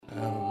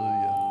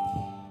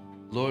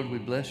Lord, we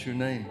bless your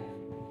name.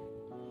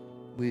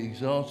 We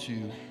exalt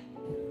you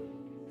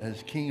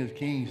as King of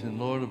Kings and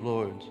Lord of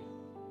Lords.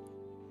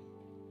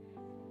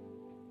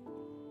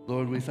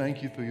 Lord, we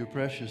thank you for your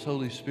precious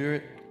Holy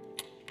Spirit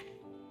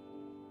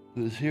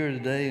who is here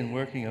today and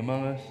working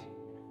among us.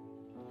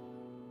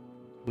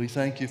 We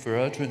thank you for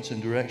utterance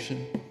and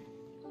direction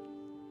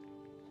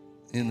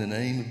in the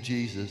name of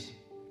Jesus.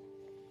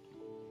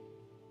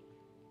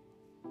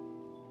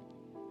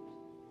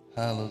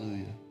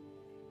 Hallelujah.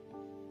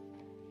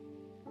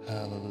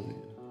 Hallelujah.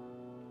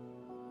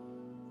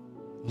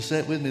 Well, say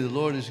it with me. The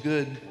Lord is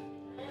good,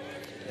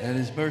 and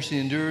his mercy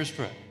endures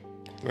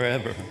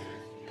forever.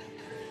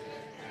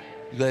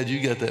 Glad you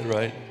got that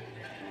right.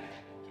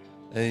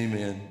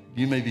 Amen.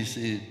 You may be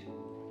seated.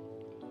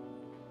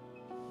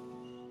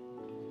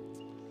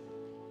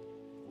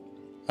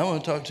 I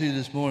want to talk to you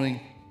this morning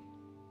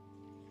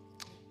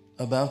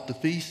about the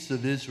feasts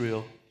of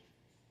Israel.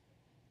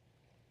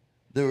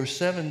 There were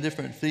 7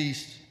 different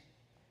feasts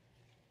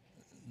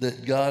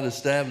that God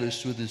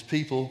established with his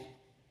people.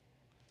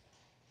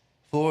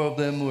 4 of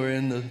them were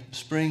in the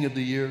spring of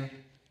the year,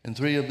 and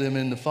 3 of them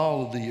in the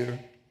fall of the year.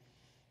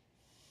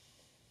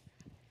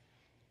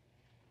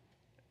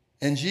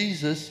 And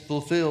Jesus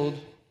fulfilled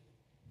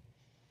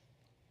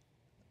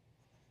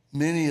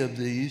many of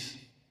these.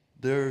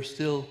 There are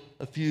still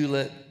a few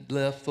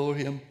left for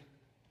him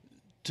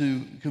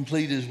to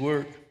complete his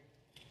work.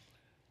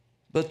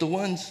 But the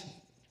ones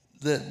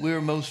that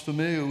we're most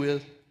familiar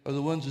with are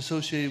the ones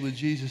associated with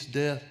Jesus'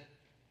 death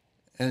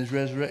and his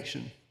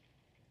resurrection.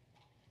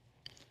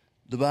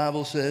 The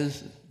Bible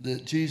says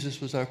that Jesus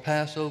was our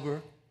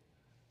Passover.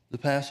 The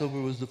Passover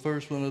was the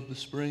first one of the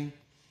spring.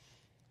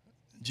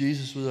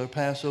 Jesus was our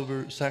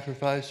Passover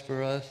sacrifice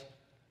for us.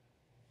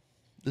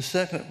 The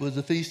second was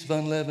the Feast of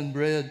Unleavened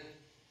Bread,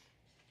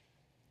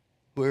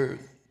 where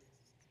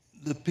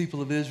the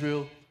people of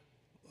Israel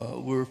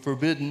were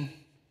forbidden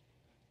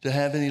to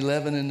have any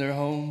leaven in their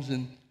homes,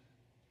 and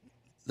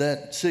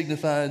that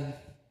signified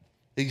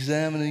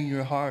examining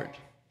your heart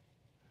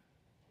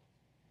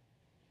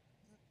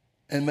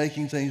and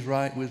making things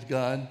right with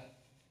God.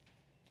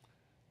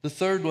 The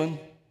third one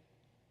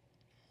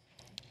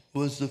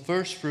was the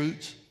first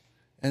fruits,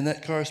 and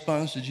that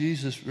corresponds to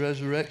Jesus'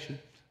 resurrection.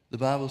 The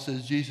Bible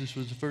says Jesus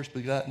was the first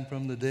begotten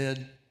from the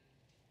dead.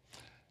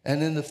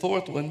 And then the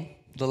fourth one,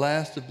 the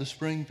last of the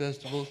spring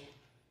festivals,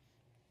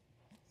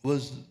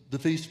 was the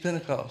Feast of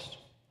Pentecost.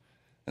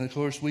 And of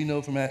course, we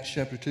know from Acts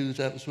chapter 2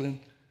 that was when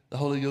the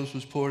Holy Ghost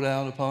was poured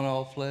out upon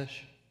all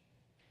flesh.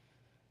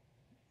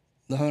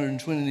 The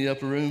 120 in the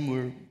upper room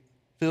were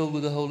filled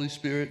with the Holy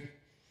Spirit,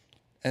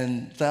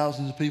 and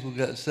thousands of people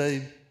got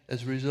saved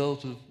as a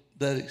result of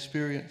that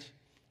experience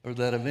or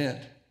that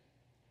event.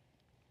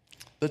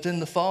 But then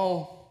the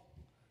fall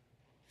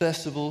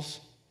festivals,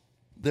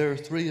 there are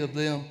 3 of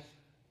them,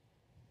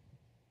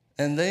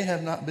 and they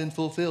have not been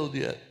fulfilled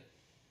yet.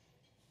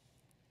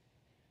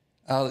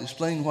 I'll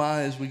explain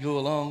why as we go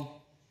along.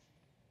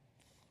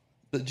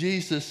 But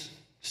Jesus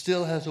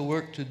still has a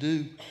work to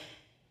do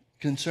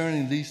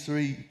concerning these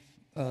 3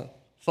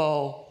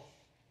 fall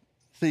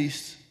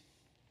feasts.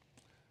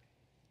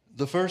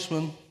 The first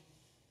one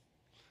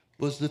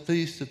was the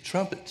Feast of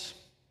Trumpets.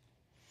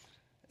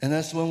 And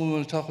that's the one we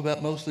want to talk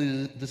about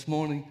mostly this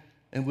morning,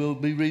 and we'll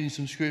be reading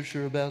some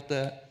scripture about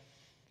that.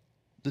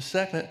 The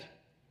second,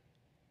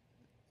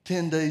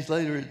 10 days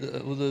later,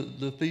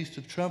 the Feast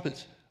of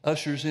Trumpets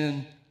ushers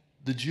in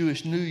the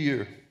Jewish New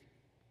Year.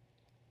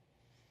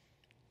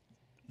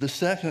 The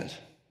second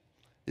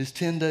is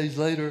 10 days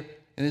later,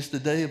 and it's the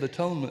Day of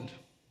Atonement.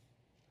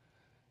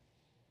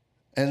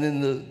 And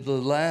then the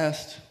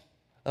last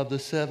of the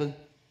 7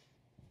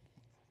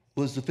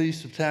 was the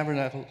Feast of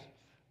Tabernacles,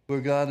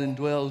 where God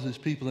indwells his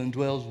people and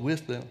dwells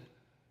with them.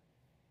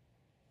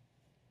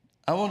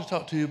 I want to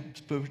talk to you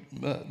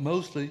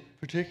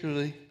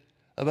particularly,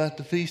 about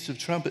the Feast of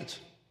Trumpets.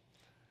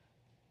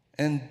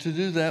 And to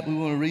do that, we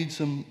want to read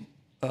some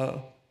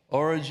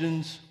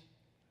origins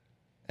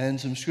and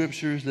some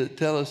scriptures that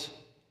tell us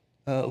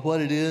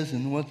what it is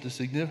and what the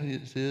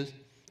significance is.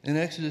 In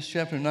Exodus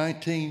chapter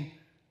 19,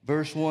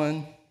 verse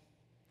 1,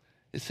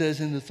 it says,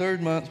 "In the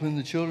 3rd month, when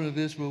the children of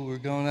Israel were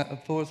gone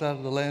forth out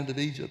of the land of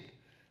Egypt,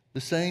 the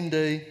same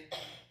day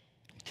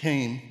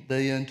came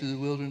they into the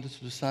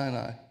wilderness of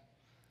Sinai.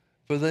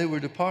 For they were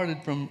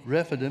departed from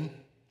Rephidim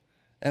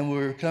and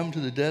were come to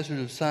the desert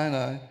of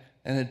Sinai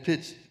and had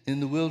pitched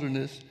in the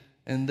wilderness,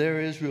 and there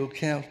Israel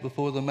camped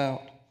before the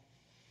mount.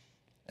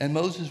 And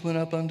Moses went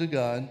up unto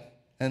God,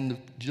 and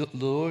the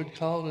Lord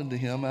called unto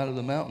him out of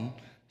the mountain,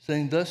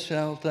 saying, Thus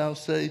shalt thou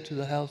say to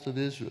the house of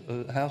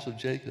Israel, house of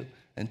Jacob,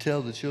 and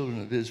tell the children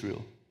of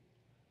Israel."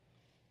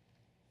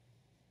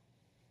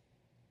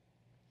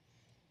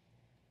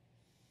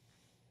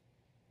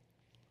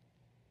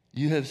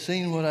 "You have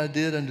seen what I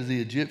did unto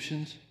the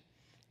Egyptians,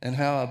 and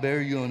how I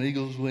bare you on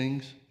eagle's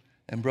wings,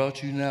 and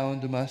brought you now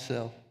unto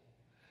myself.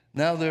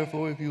 Now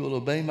therefore, if you will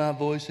obey my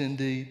voice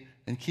indeed,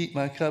 and keep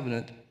my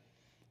covenant,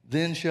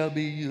 then shall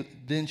you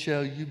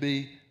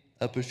be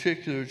a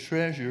particular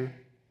treasure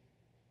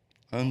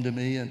unto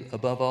me and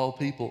above all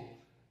people.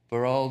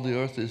 for all the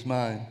earth is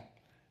mine.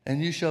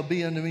 And you shall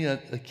be unto me a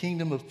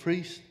kingdom of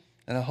priests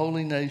and a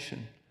holy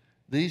nation.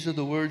 These are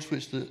the words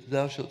which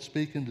thou shalt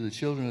speak unto the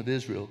children of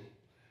Israel.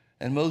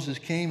 And Moses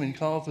came and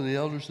called for the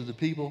elders of the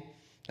people,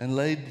 and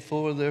laid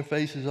before their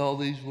faces all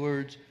these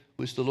words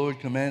which the Lord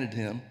commanded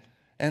him.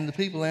 And the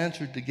people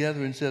answered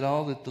together and said,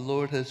 All that the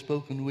Lord has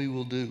spoken we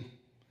will do.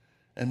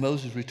 And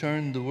Moses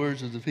returned the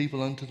words of the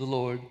people unto the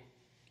Lord.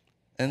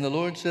 And the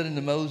Lord said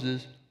unto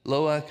Moses,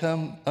 Lo, I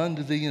come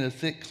unto thee in a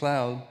thick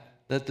cloud,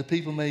 that the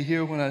people may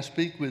hear when I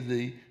speak with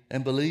thee,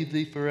 and believe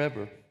thee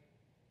forever.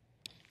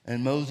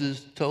 And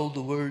Moses told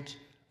the words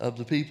of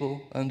the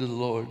people unto the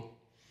Lord.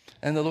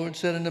 And the Lord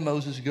said unto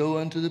Moses, Go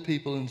unto the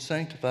people, and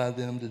sanctify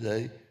them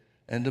today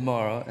and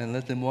tomorrow, and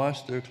let them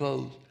wash their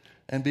clothes,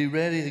 and be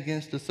ready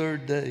against the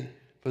third day.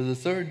 For the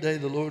third day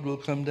the Lord will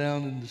come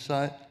down in the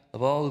sight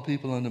of all the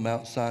people unto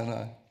Mount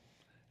Sinai.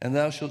 And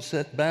thou shalt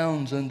set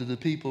bounds unto the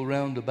people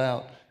round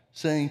about,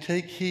 saying,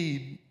 Take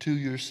heed to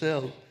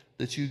yourselves,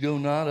 that you go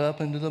not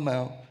up into the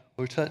mount,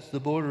 or touch the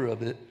border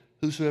of it.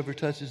 Whosoever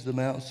touches the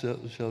mount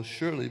shall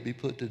surely be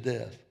put to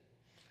death.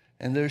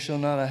 And there shall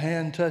not a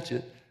hand touch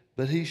it,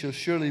 but he shall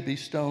surely be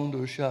stoned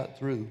or shot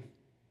through.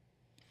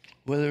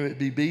 Whether it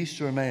be beast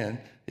or man,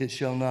 it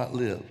shall not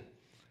live.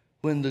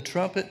 When the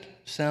trumpet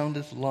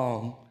soundeth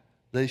long,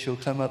 they shall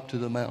come up to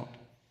the mount.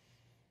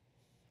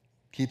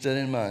 Keep that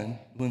in mind.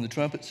 When the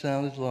trumpet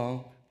soundeth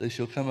long, they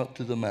shall come up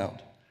to the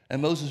mount.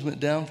 And Moses went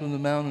down from the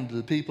mount unto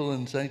the people,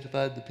 and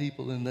sanctified the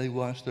people, and they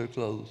washed their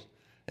clothes.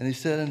 And he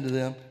said unto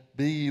them,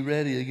 Be ye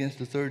ready against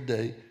the third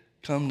day,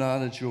 come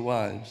not at your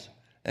wives.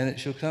 And it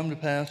shall come to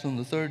pass on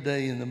the third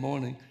day in the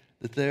morning,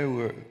 that there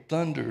were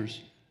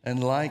thunders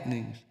and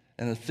lightnings,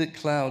 and a thick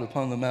cloud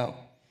upon the mount,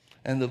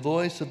 and the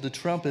voice of the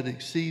trumpet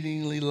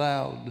exceedingly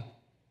loud,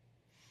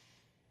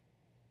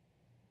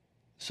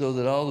 so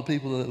that all the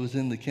people that was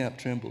in the camp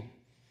trembled.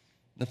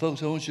 Now,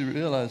 folks, I want you to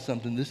realize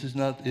something. This is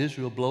not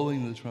Israel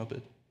blowing the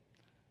trumpet.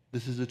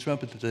 This is the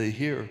trumpet that they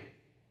hear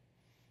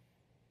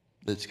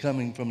that's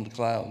coming from the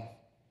cloud.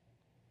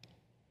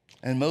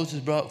 And Moses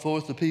brought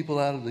forth the people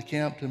out of the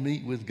camp to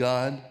meet with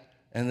God,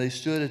 and they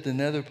stood at the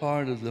nether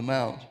part of the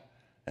mount.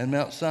 And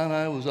Mount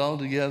Sinai was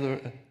altogether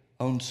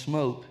on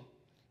smoke,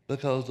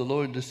 because the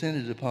Lord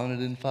descended upon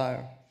it in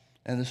fire.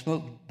 And the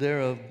smoke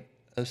thereof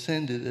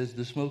ascended as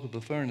the smoke of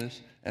a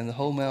furnace, and the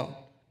whole mount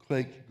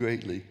quaked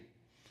greatly.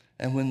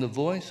 And when the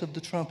voice of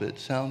the trumpet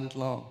sounded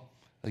long,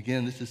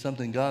 again, this is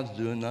something God's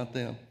doing, not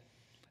them,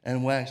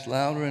 and waxed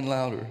louder and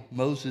louder,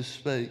 Moses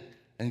spake,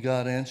 and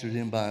God answered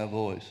him by a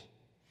voice.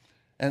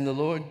 And the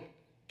Lord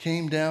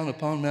came down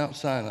upon Mount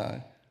Sinai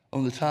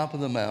on the top of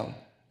the mount,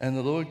 and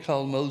the Lord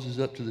called Moses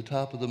up to the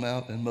top of the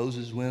mount, and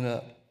Moses went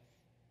up.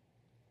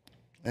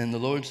 And the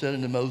Lord said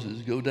unto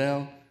Moses, Go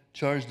down,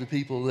 charge the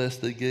people,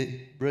 lest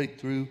they break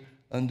through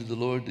unto the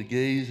Lord to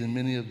gaze, and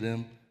many of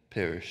them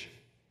perish.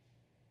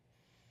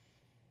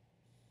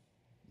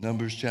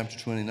 Numbers chapter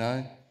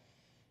 29,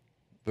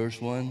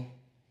 verse 1.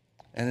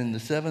 And in the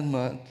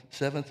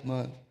seventh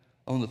month,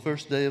 on the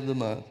first day of the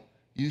month,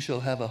 you shall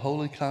have a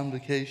holy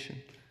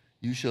convocation.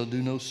 You shall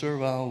do no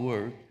servile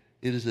work.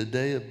 It is a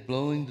day of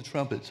blowing the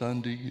trumpets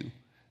unto you.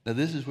 Now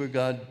this is where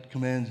God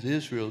commands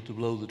Israel to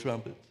blow the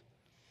trumpets.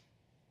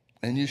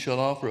 And you shall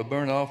offer a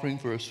burnt offering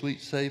for a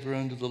sweet savor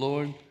unto the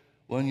Lord,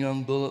 1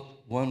 young bullock,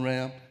 1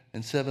 ram,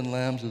 and 7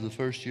 lambs of the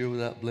first year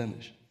without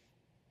blemish.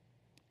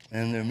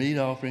 And their meat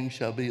offering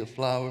shall be of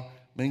flour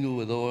mingled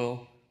with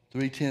oil,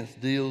 3/10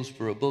 deals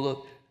for a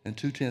bullock, and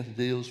 2/10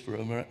 deals for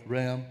a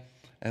ram,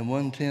 and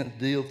 1/10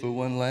 deal for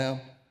 1 lamb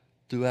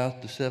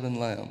throughout the 7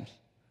 lambs,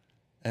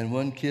 and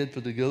 1 kid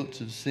for the goats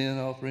of sin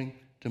offering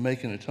to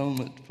make an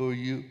atonement for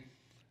you,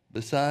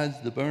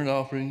 besides the burnt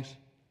offerings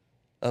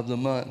of the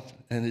month,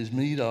 and his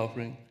meat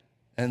offering,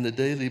 and the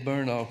daily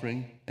burnt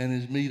offering, and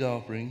his meat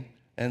offering,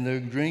 and their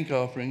drink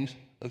offerings,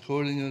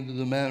 according unto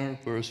the manner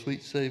for a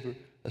sweet savor,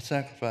 a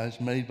sacrifice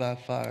made by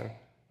fire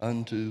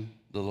unto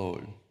the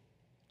Lord.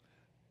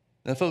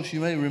 Now, folks, you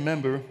may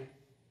remember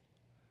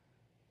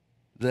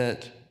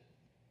that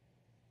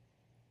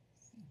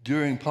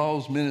during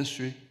Paul's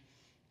ministry,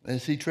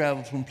 as he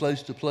traveled from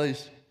place to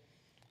place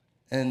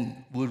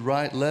and would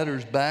write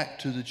letters back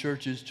to the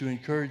churches to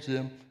encourage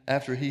them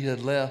after he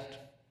had left,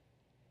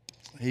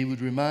 he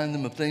would remind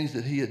them of things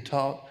that he had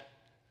taught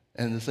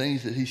and the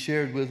things that he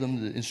shared with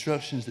them, the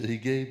instructions that he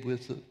gave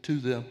to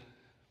them.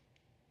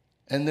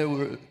 And there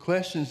were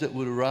questions that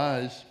would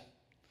arise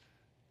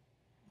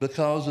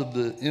because of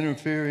the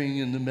interfering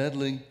and the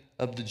meddling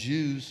of the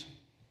Jews,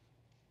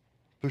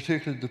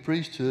 particularly the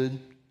priesthood,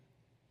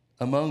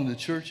 among the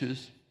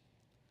churches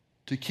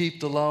to keep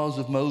the laws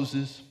of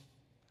Moses.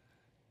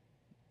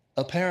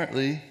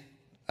 Apparently,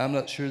 I'm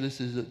not sure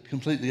this is a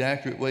completely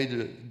accurate way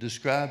to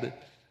describe it,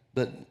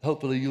 but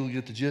hopefully you'll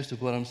get the gist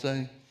of what I'm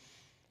saying.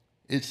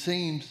 It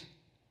seems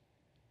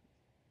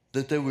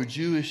that there were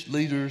Jewish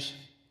leaders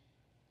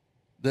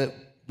that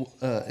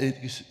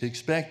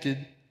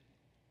expected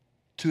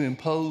to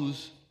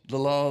impose the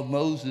law of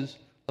Moses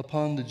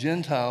upon the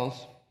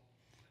Gentiles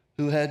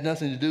who had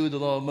nothing to do with the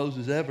law of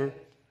Moses ever,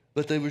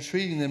 but they were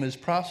treating them as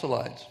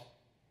proselytes.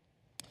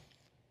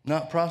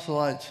 not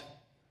proselytes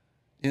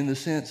in the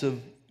sense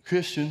of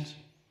Christians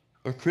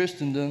or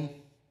Christendom,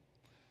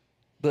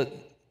 but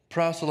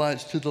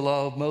proselytes to the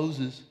law of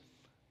Moses.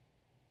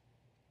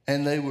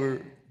 And they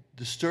were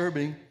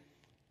disturbing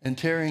and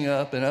tearing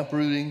up and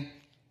uprooting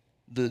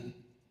the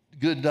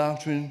good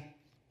doctrine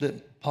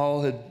that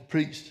Paul had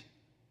preached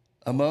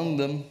among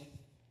them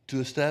to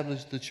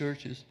establish the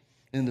churches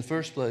in the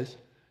first place.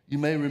 You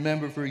may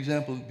remember, for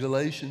example,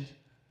 Galatians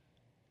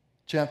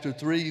chapter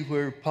 3,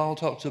 where Paul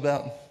talks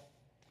about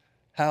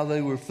how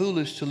they were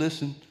foolish to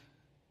listen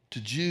to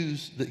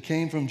Jews that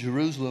came from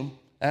Jerusalem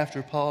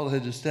after Paul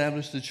had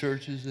established the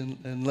churches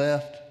and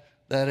left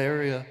that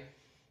area.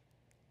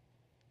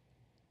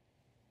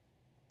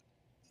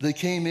 They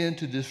came in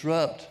to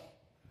disrupt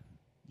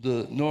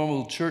the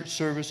normal church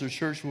service or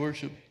church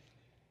worship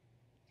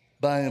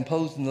by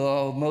imposing the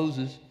law of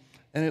Moses.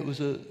 And it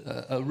was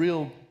a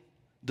real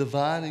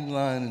dividing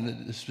line in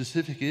a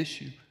specific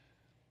issue.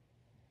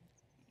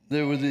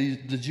 There were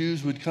the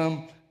Jews would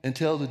come and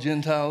tell the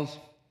Gentiles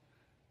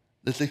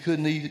that they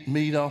couldn't eat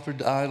meat offered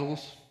to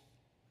idols.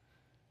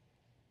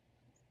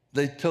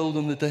 They told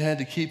them that they had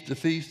to keep the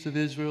feasts of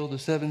Israel, the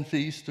 7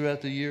 feasts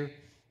throughout the year.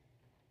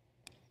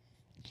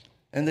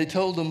 And they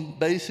told them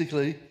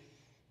basically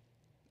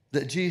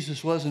that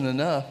Jesus wasn't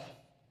enough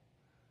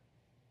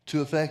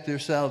to affect their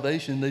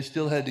salvation. They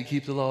still had to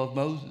keep the law of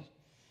Moses.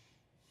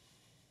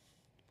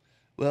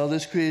 Well,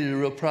 this created a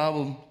real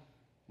problem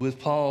with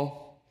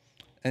Paul.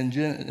 And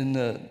in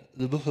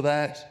the book of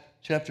Acts,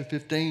 chapter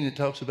 15, it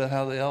talks about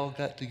how they all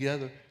got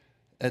together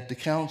at the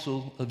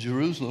Council of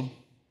Jerusalem.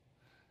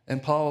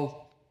 And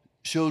Paul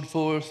showed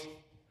forth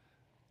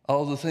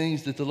all the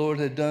things that the Lord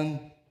had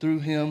done through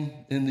him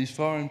in these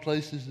foreign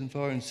places and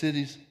foreign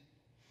cities.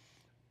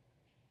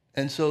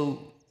 And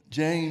so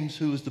James,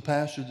 who was the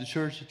pastor of the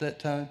church at that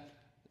time,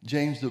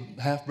 James, the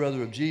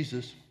half-brother of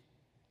Jesus,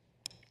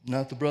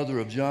 not the brother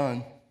of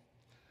John,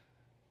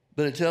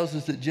 but it tells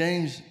us that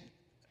James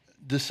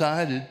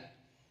decided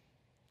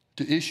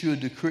to issue a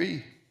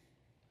decree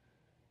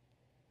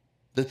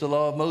that the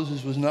law of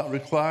Moses was not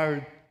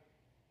required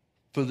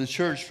for the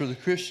church, for the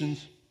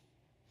Christians,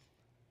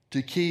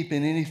 to keep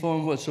in any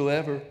form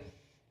whatsoever,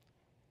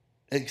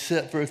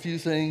 except for a few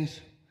things,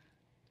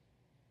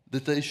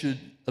 that they should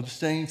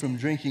abstain from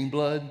drinking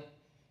blood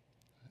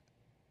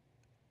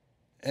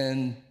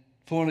and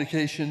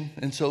fornication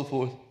and so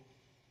forth.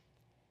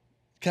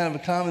 Kind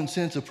of a common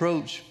sense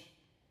approach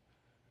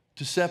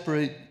to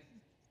separate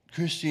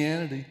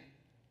Christianity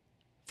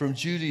from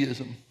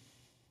Judaism.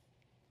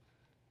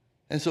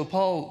 And so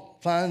Paul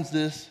finds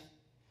this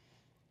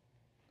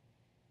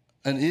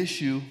an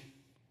issue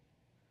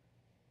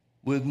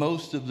with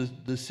most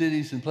of the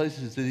cities and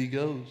places that he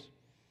goes.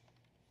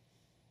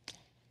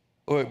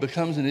 Or it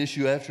becomes an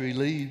issue after he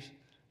leaves,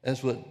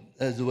 as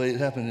the way it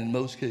happened in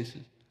most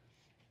cases.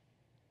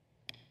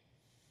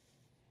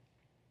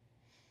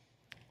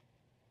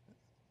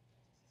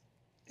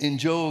 In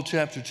Joel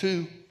chapter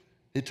 2,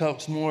 it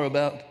talks more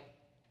about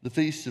the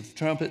Feast of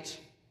Trumpets.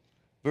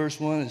 Verse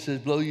 1, it says,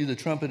 "Blow you the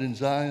trumpet in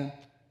Zion,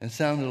 and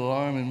sound an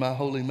alarm in my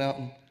holy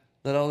mountain.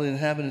 Let all the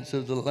inhabitants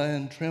of the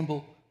land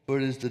tremble, for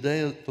it is the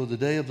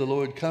day of the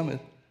Lord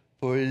cometh,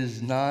 for it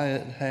is nigh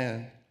at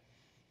hand.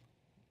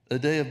 A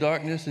day of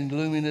darkness and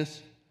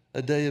gloominess,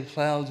 a day of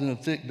clouds and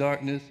of thick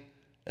darkness,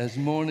 as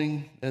the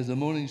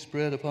morning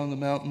spread upon the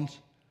mountains.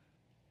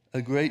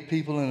 A great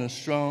people and a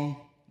strong,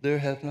 there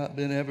hath not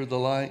been ever the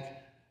like,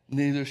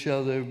 neither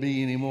shall there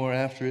be any more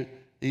after it,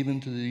 even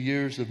to the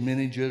years of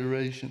many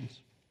generations."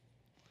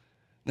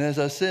 And as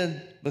I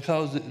said,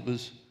 because it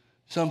was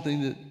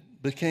something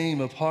that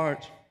became a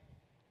part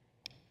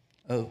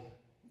of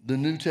the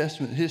New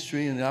Testament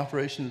history and the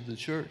operation of the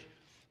church,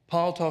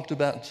 Paul talked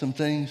about some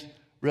things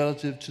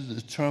relative to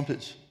the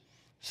trumpets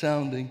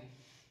sounding.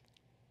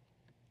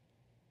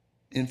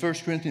 In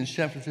 1 Corinthians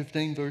chapter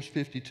 15, verse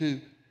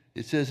 52,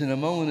 it says, "In a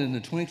moment, in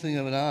the twinkling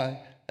of an eye,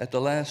 at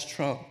the last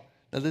trump."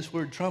 Now, this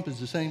word trump is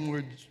the same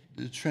word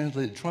that's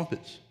translated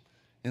trumpets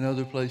in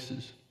other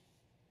places.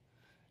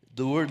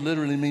 The word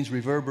literally means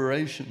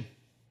reverberation.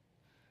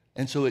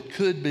 And so it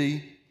could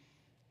be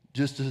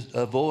just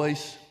a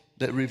voice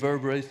that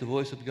reverberates, the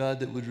voice of God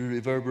that would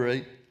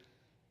reverberate.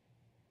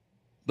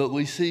 But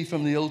we see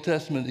from the Old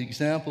Testament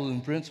examples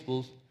and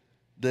principles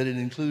that it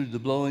included the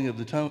blowing of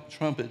the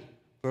trumpet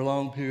for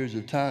long periods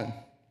of time.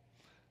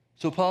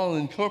 So Paul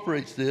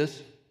incorporates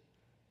this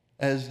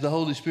as the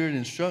Holy Spirit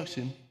instructs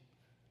him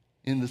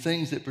in the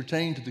things that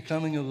pertain to the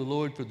coming of the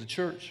Lord for the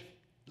church,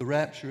 the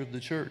rapture of the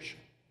church.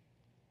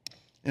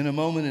 "In a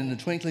moment, in the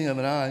twinkling of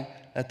an eye,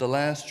 at the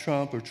last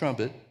trump or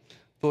trumpet,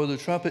 for the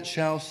trumpet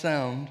shall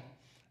sound,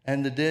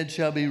 and the dead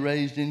shall be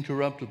raised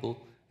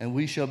incorruptible, and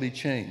we shall be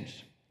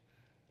changed.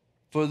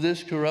 For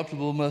this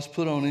corruptible must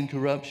put on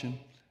incorruption,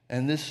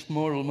 and this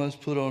mortal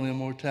must put on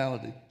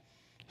immortality.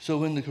 So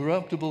when the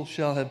corruptible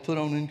shall have put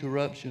on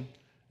incorruption,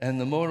 and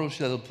the mortal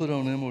shall have put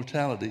on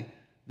immortality,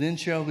 then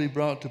shall be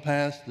brought to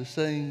pass the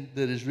saying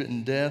that is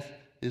written, Death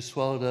is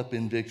swallowed up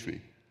in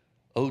victory.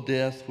 O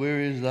death,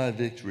 where is thy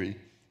victory?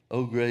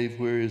 O grave,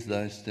 where is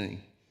thy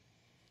sting?"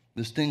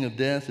 The sting of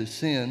death is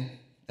sin,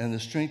 and the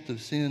strength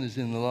of sin is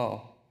in the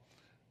law.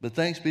 But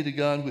thanks be to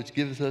God which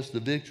giveth us the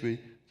victory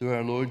through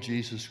our Lord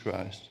Jesus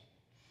Christ.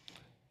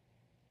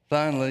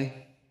 Finally,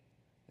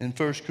 in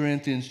 1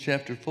 Corinthians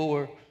chapter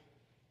 4,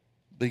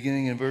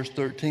 beginning in verse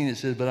 13, it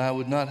says, But I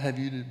would not have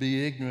you to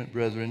be ignorant,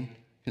 brethren,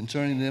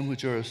 concerning them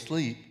which are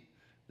asleep,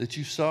 that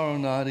you sorrow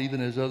not,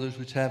 even as others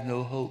which have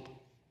no hope.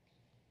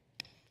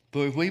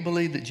 For if we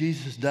believe that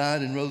Jesus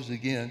died and rose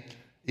again,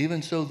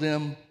 even so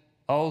them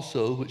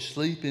also which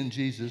sleep in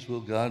Jesus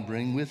will God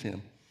bring with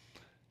him.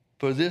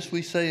 For this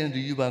we say unto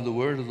you by the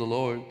word of the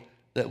Lord,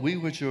 that we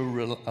which are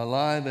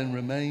alive and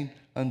remain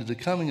unto the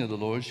coming of the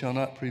Lord shall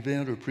not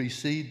prevent or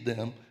precede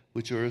them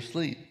which are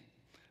asleep.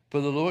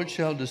 For the Lord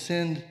shall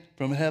descend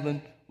from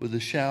heaven with a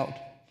shout,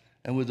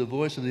 and with the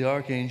voice of the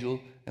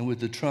archangel, and with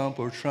the trump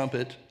or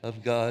trumpet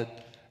of God,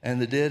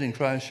 and the dead in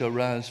Christ shall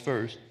rise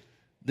first.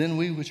 Then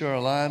we which are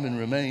alive and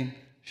remain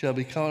shall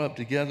be caught up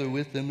together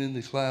with them in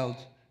the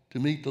clouds to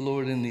meet the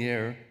Lord in the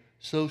air.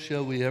 So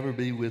shall we ever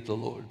be with the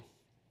Lord.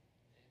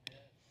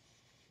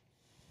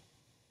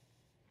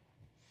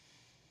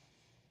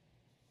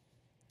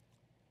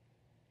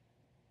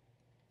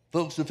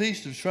 Folks, the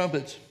Feast of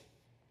Trumpets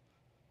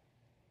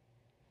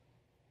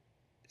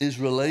is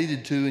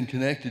related to and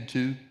connected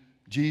to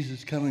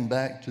Jesus coming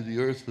back to the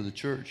earth for the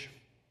church.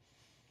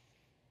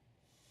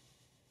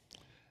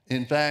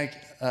 In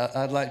fact,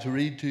 I'd like to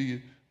read to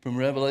you from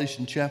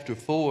Revelation chapter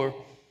 4.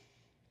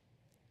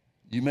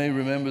 You may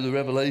remember the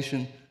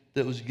revelation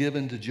that was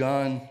given to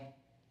John.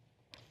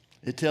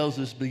 It tells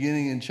us,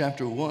 beginning in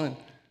chapter 1,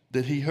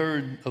 that he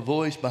heard a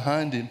voice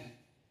behind him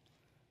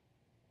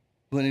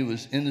when he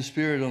was in the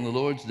Spirit on the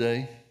Lord's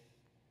day.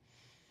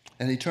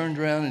 And he turned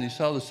around and he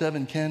saw the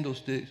 7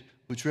 candlesticks,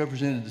 which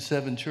represented the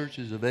 7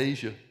 churches of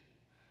Asia.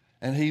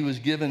 And he was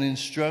given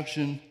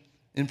information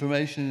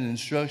and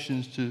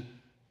instructions to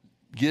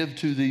give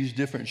to these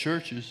different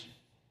churches,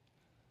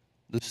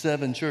 the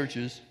 7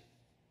 churches.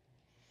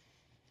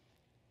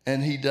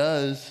 And he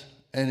does,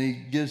 and he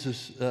gives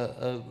us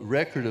a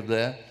record of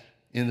that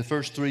in the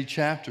first 3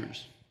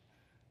 chapters.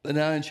 But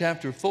now in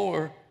chapter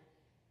 4,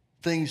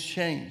 things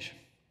change.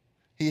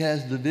 He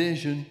has the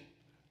vision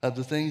of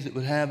the things that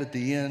would happen at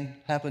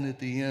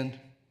the end.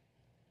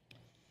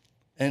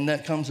 And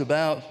that comes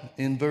about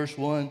in verse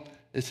 1.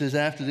 It says,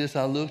 After this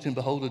I looked, and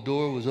behold, a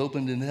door was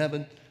opened in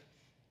heaven.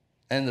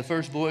 And the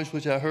first voice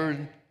which I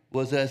heard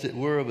was as it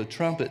were of a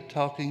trumpet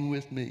talking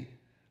with me,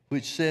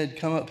 which said,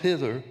 Come up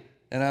hither,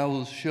 and I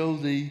will show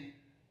thee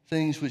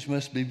things which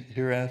must be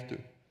hereafter.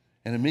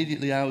 And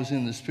immediately I was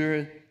in the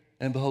Spirit,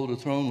 and behold, a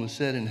throne was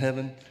set in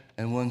heaven,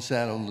 and one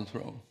sat on the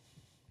throne.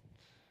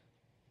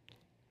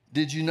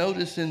 Did you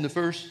notice in the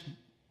first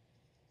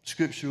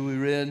scripture we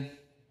read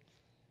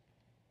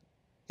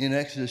in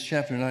Exodus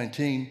chapter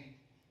 19,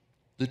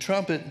 the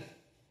trumpet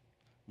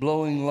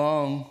blowing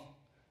long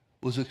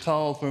was a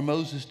call for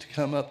Moses to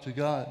come up to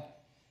God.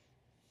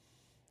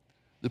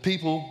 The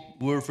people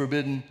were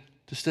forbidden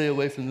to stay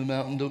away from the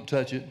mountain, don't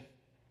touch it,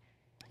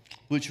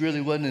 which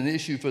really wasn't an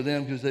issue for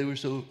them because they were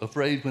so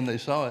afraid when they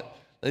saw it.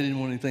 They didn't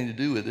want anything to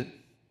do with it.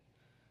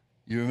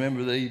 You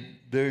remember they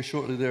very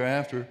shortly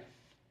thereafter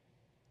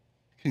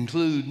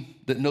conclude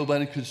that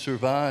nobody could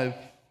survive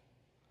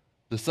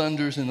the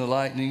thunders and the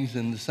lightnings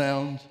and the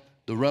sounds,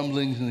 the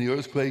rumblings and the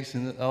earthquakes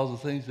and all the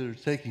things that are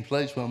taking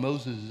place while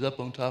Moses is up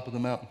on top of the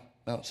mountain,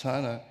 Mount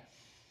Sinai.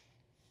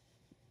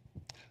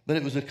 But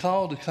it was a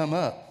call to come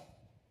up.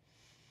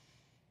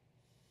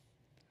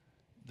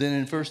 Then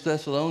in 1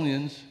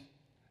 Thessalonians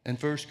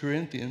and 1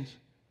 Corinthians,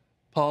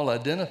 Paul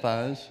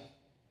identifies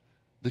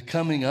the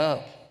coming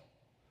up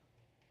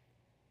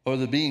or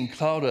the being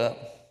caught up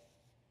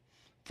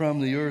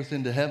from the earth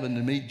into heaven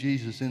to meet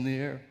Jesus in the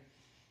air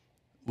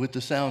with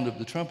the sound of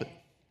the trumpet.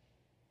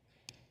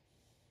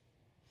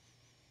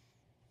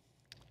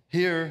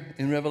 Here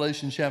in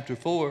Revelation chapter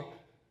 4,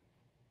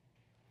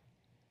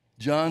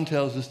 John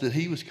tells us that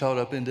he was caught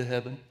up into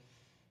heaven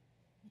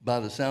by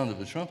the sound of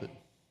the trumpet.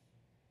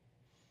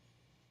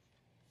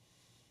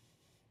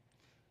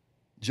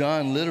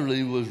 John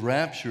literally was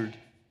raptured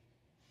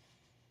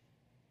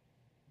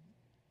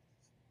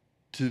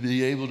to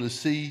be able to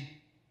see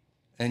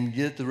and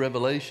get the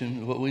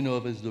revelation, what we know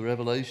of as the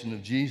revelation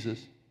of Jesus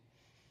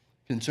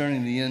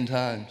concerning the end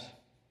times.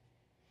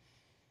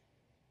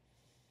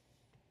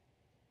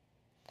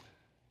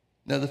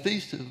 Now the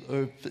feast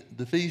or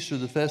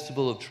the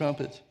festival of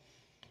trumpets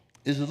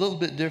is a little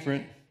bit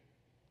different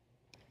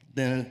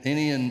than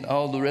any and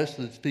all the rest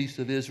of the feasts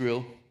of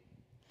Israel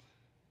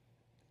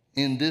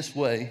in this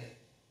way.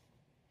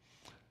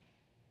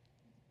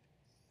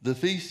 The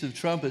Feast of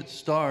Trumpets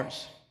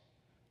starts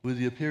with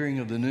the appearing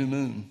of the new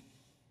moon.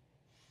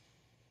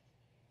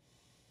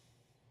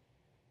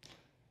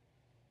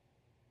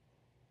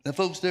 Now,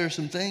 folks, there are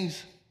some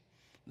things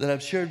that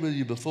I've shared with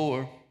you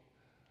before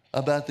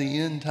about the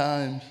end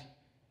times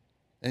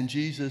and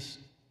Jesus'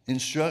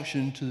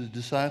 instruction to the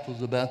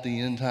disciples about the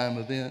end time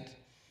event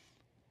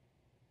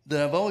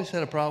that I've always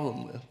had a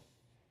problem with.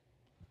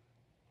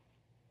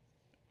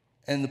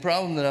 And the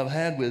problem that I've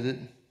had with it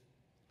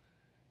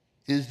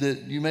is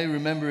that you may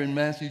remember in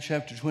Matthew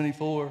chapter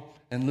 24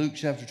 and Luke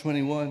chapter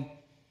 21,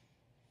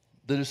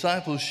 the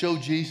disciples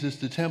showed Jesus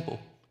the temple,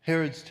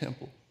 Herod's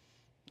temple.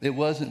 It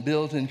wasn't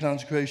built in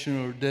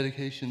consecration or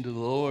dedication to the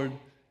Lord.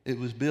 It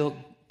was built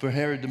for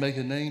Herod to make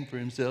a name for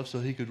himself so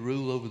he could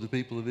rule over the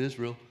people of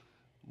Israel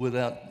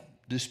without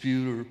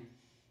dispute or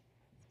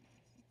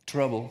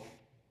trouble.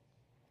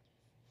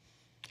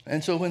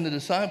 And so when the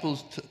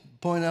disciples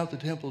point out the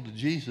temple to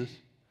Jesus,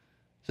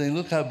 saying,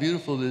 look how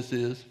beautiful this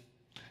is,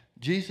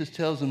 Jesus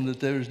tells them that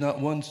there is not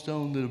one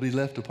stone that will be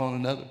left upon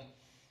another.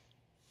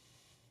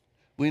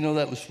 We know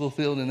that was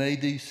fulfilled in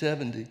AD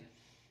 70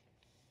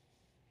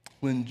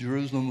 when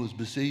Jerusalem was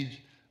besieged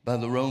by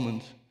the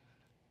Romans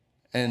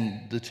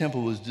and the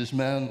temple was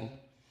dismantled.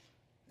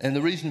 And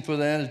the reason for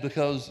that is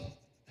because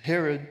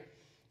Herod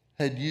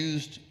had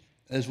used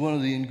as one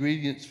of the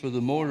ingredients for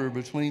the mortar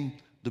between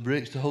the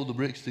bricks to hold the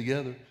bricks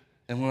together.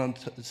 And when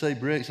I say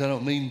bricks, I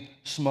don't mean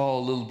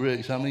small little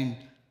bricks. I mean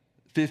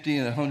 50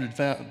 and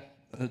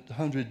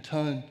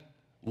 100-ton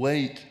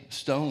weight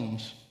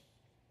stones.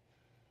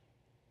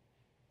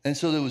 And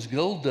so there was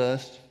gold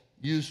dust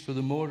used for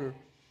the mortar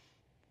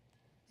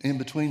in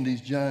between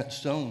these giant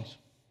stones.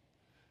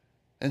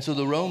 And so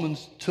the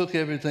Romans took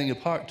everything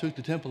apart, took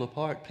the temple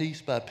apart piece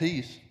by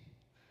piece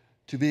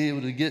to be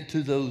able to get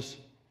to those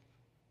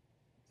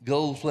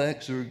gold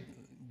flecks or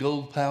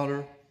gold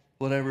powder,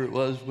 whatever it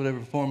was, whatever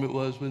form it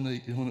was when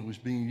it was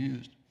being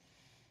used.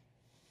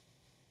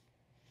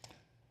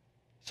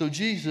 So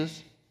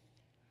Jesus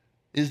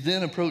is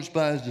then approached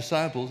by his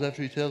disciples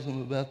after he tells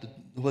them about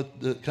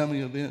the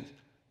coming events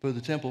for the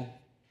temple.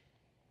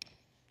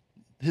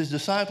 His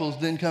disciples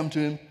then come to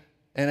him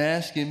and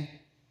ask him,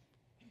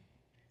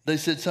 they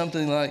said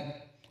something like,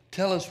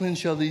 tell us when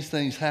shall these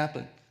things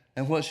happen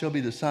and what shall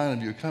be the sign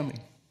of your coming?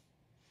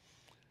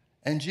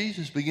 And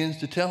Jesus begins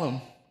to tell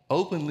them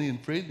openly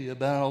and freely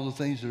about all the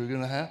things that are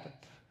going to happen.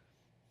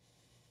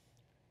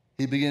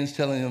 He begins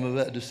telling them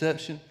about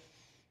deception.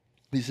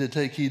 He said,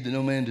 take heed that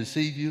no man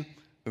deceive you,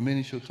 for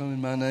many shall come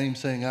in my name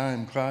saying, I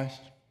am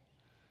Christ.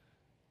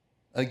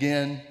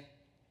 Again,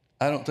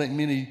 I don't think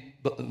many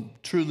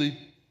truly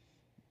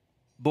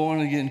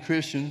born-again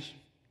Christians,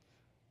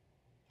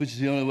 which is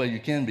the only way you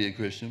can be a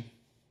Christian,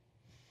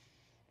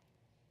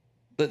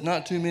 but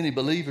not too many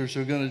believers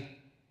are going to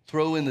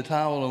throw in the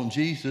towel on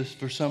Jesus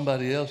for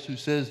somebody else who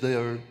says they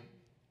are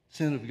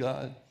sent of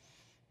God.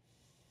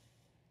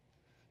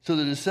 So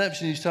the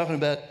deception he's talking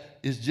about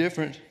is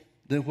different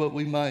than what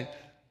we might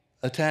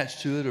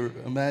attach to it or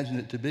imagine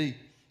it to be.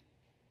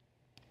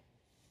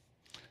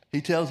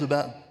 He tells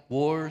about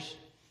wars.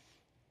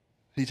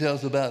 He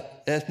tells about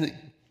ethnic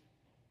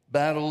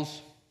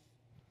battles,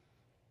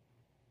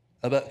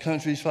 about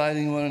countries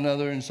fighting one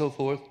another and so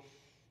forth,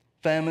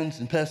 famines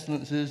and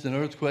pestilences and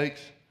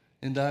earthquakes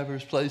in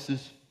diverse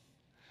places.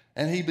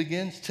 And he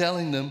begins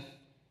telling them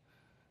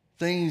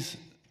things,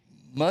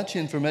 much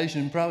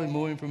information, probably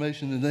more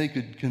information than they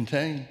could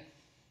contain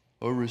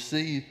or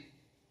receive.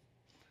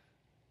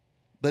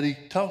 But he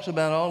talks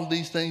about all of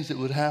these things that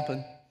would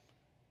happen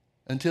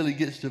until he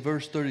gets to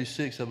verse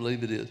 36, I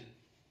believe it is.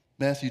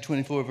 Matthew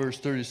 24, verse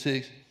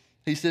 36.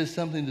 He says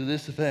something to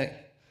this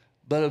effect,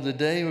 but of the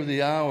day or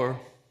the hour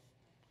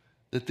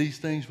that these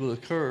things will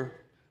occur,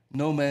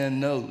 no man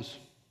knows.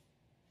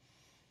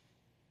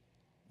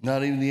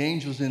 Not even the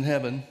angels in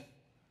heaven,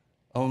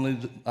 only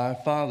our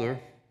Father.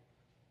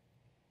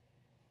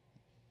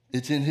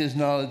 It's in his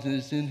knowledge and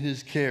it's in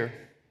his care.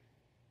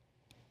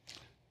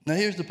 Now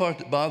here's the part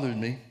that bothered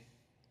me.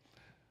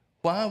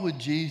 Why would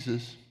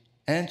Jesus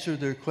answer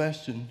their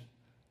question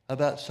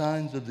about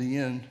signs of the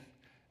end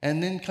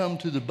and then come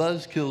to the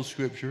buzzkill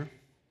scripture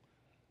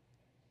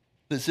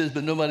that says,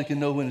 but nobody can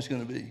know when it's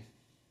going to be?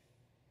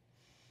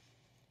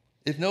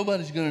 If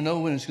nobody's going to know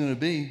when it's going to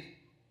be,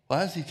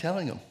 why is he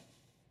telling them?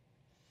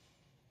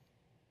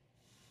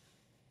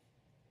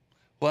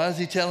 Why does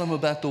he tell them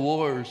about the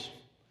wars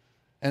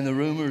and the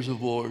rumors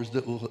of wars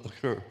that will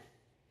occur?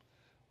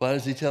 Why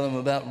does he tell them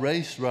about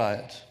race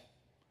riots,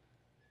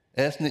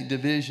 ethnic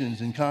divisions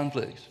and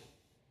conflicts?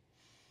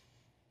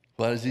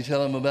 Why does he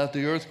tell them about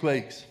the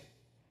earthquakes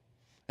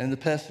and the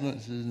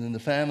pestilences and the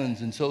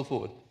famines and so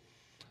forth?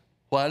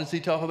 Why does he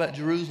talk about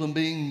Jerusalem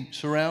being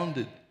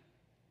surrounded?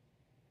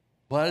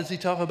 Why does he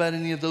talk about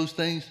any of those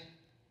things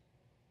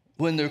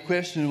when their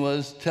question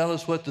was, tell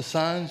us what the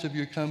signs of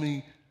your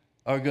coming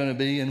are going to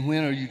be and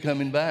when are you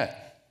coming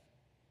back?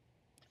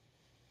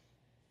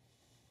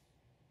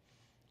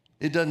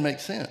 It doesn't make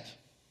sense.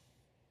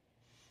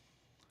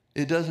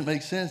 It doesn't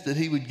make sense that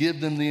he would give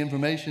them the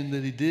information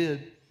that he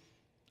did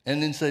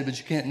and then say, but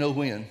you can't know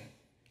when.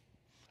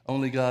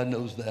 Only God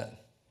knows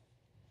that.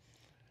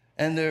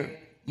 And there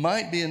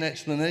might be an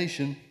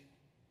explanation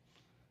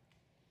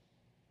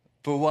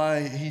for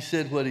why he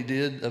said what he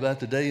did about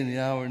the day and the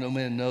hour no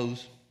man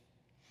knows.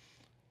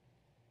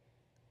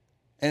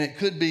 And it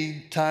could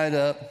be tied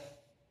up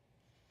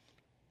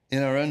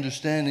in our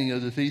understanding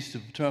of the Feast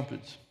of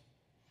Trumpets.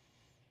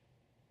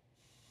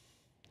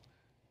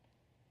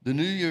 The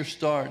new year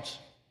starts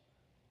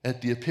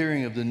at the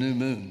appearing of the new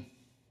moon.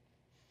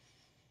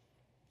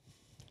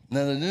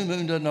 Now, the new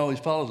moon doesn't always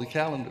follow the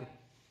calendar.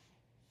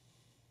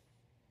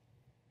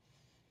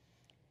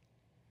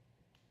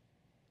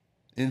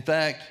 In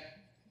fact,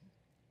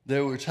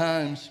 there were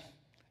times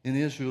in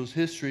Israel's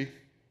history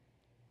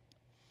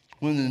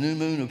when the new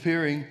moon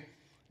appearing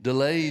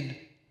delayed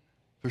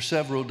for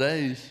several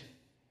days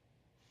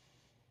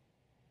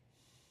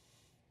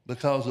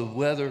because of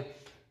weather,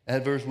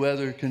 adverse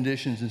weather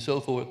conditions and so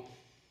forth.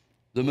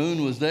 The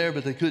moon was there,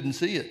 but they couldn't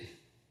see it.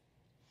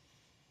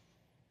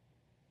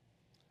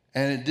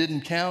 And it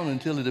didn't count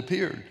until it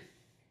appeared.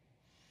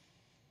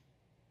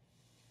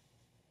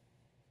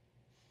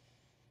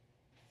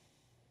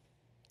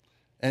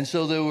 And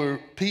so there were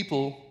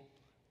people,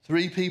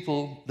 3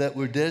 people that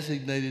were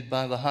designated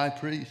by the high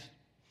priest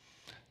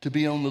to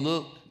be on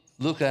the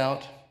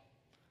lookout,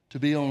 to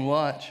be on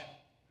watch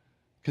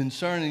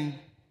concerning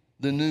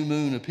the new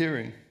moon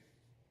appearing.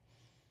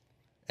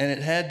 And it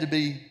had to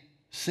be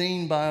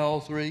seen by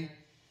all 3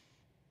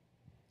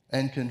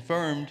 and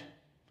confirmed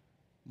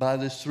by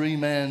this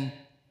 3-man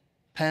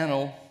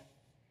panel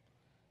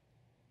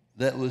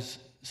that was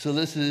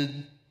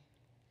solicited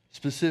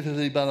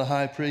specifically by the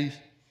high priest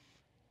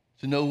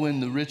to know when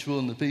the ritual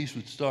and the feast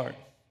would start.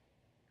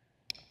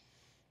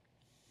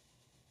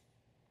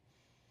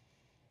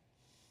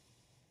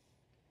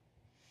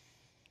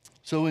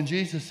 So when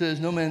Jesus says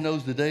no man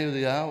knows the day or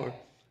the hour,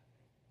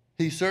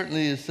 he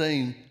certainly is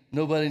saying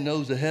nobody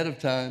knows ahead of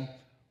time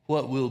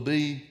what will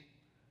be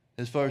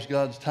as far as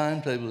God's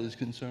timetable is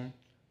concerned.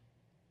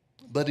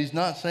 But he's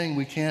not saying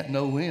we can't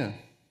know when.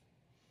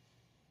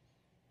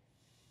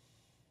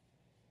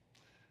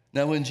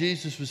 Now, when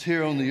Jesus was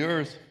here on the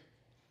earth,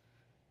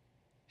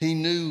 he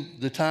knew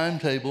the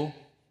timetable,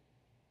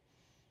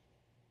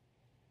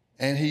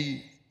 and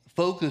he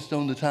focused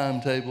on the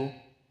timetable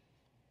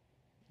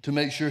to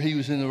make sure he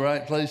was in the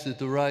right place at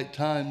the right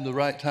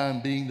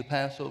time being the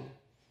Passover.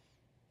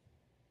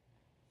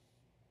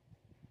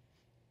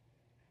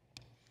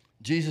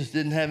 Jesus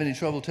didn't have any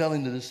trouble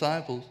telling the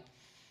disciples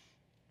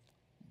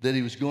that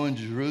he was going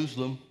to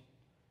Jerusalem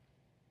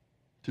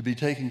to be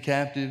taken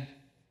captive,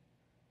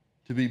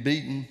 to be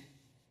beaten,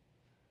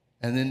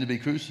 and then to be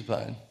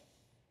crucified.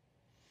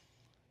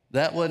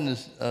 That wasn't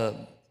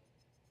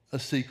a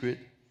secret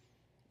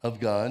of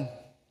God.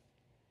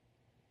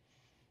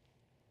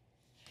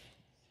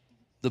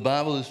 The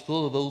Bible is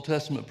full of Old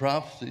Testament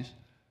prophecies,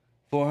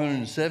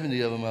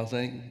 470 of them, I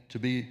think, to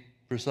be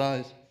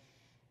precise,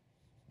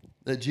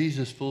 that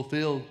Jesus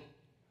fulfilled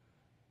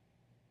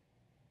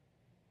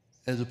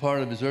as a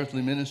part of his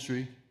earthly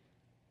ministry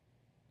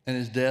and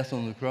his death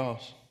on the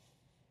cross.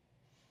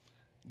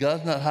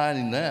 God's not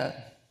hiding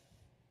that.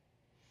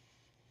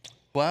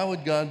 Why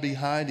would God be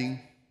hiding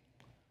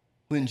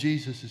when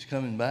Jesus is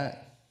coming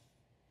back?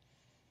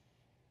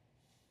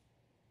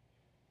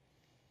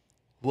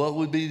 What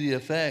would be the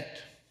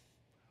effect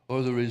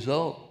or the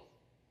result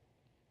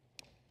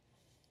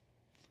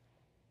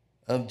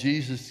of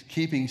Jesus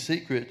keeping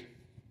secret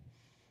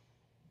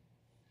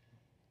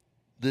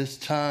this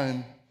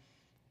time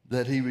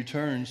that he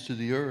returns to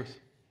the earth?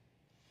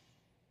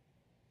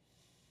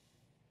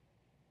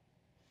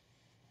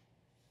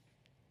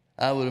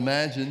 I would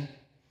imagine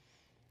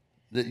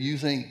that you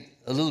think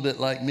a little bit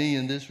like me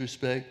in this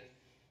respect.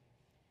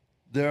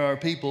 There are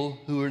people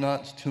who are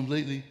not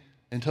completely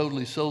and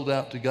totally sold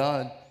out to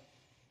God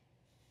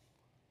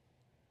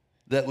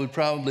that would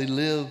probably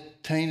live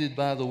tainted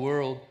by the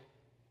world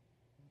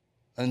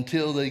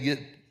until they get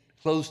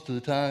close to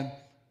the time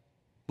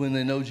when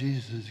they know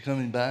Jesus is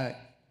coming back,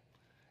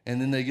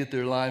 and then they get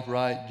their life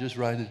right, just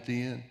right at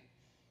the end.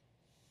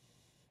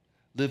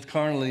 Live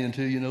carnally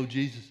until you know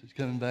Jesus is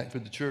coming back for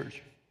the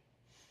church.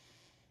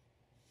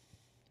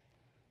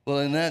 Well,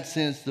 in that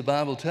sense, the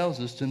Bible tells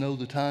us to know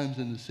the times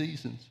and the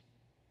seasons.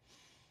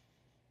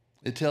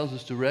 It tells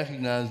us to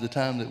recognize the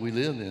time that we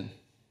live in.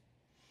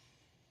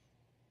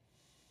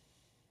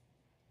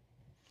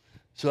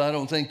 So I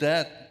don't think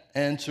that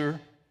answer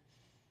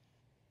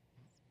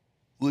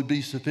would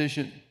be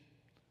sufficient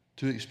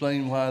to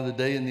explain why the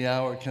day and the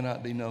hour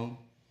cannot be known.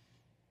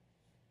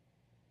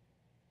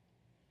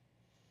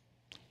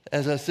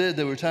 As I said,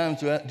 there were times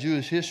throughout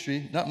Jewish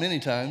history, not many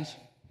times,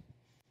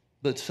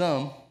 but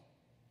some,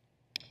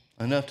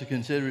 enough to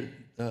consider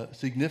it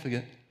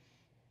significant,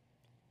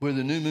 where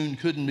the new moon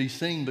couldn't be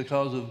seen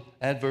because of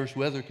adverse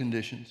weather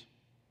conditions.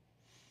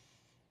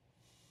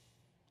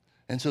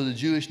 And so the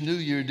Jewish New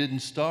Year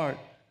didn't start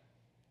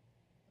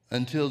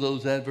until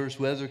those adverse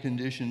weather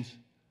conditions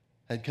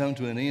had come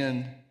to an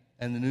end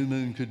and the new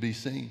moon could be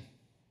seen.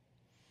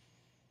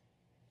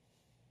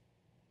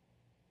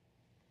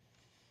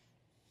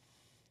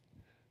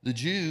 The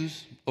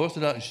Jews,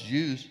 Orthodox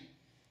Jews,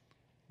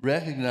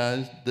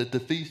 recognized that the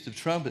Feast of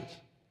Trumpets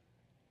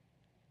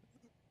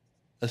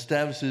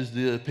establishes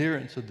the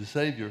appearance of the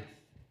Savior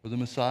or the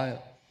Messiah.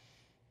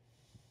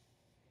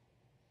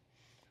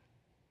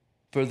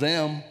 For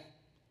them,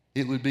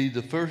 it would be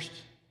the first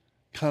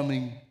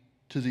coming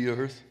to the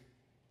earth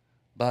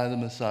by the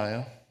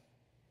Messiah.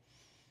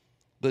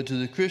 But to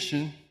the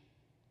Christian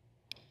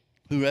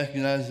who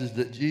recognizes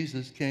that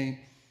Jesus came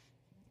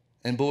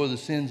and bore the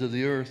sins of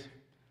the earth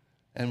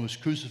and was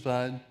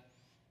crucified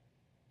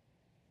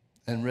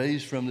and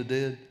raised from the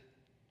dead,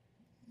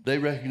 they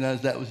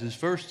recognized that was his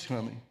first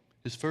coming,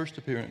 his first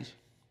appearance.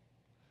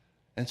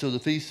 And so the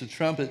Feast of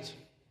Trumpets,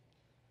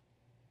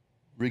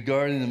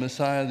 regarding the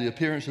Messiah, the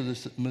appearance of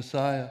the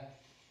Messiah,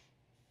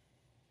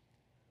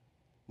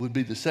 would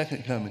be the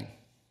second coming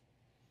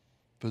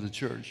for the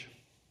church.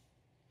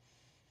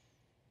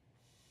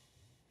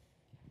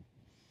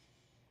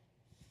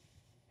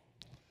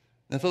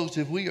 Now, folks,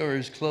 if we are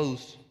as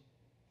close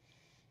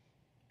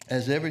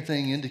as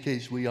everything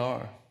indicates we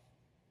are,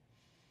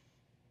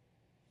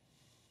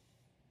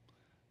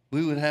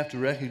 we would have to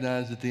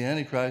recognize that the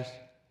Antichrist,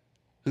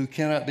 who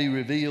cannot be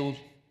revealed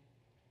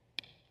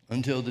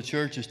until the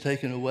church is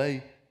taken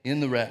away in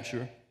the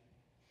rapture,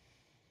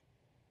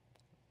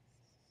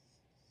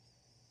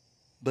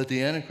 but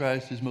the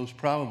Antichrist is most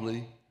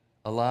probably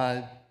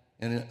alive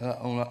and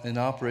in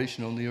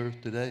operation on the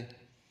earth today.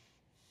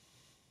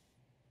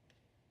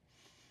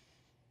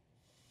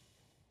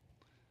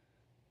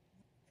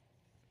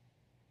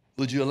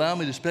 Would you allow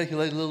me to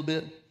speculate a little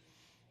bit?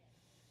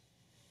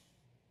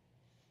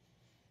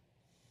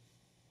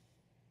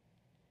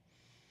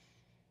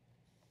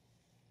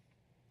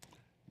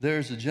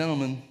 There's a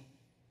gentleman,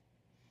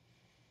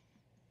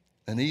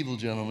 an evil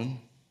gentleman,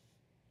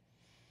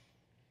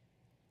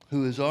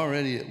 who is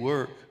already at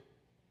work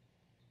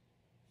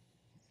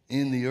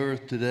in the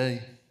earth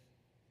today.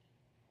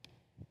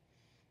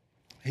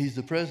 He's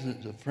the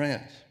president of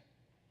France.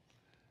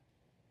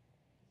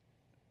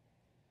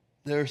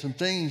 There are some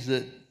things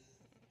that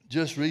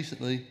just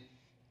recently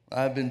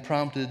I've been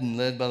prompted and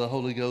led by the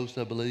Holy Ghost,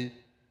 I believe,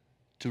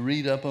 to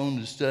read up on,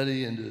 to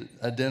study, and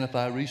to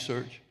identify,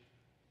 research.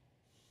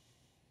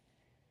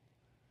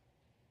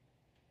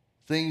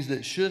 Things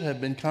that should have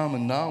been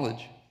common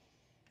knowledge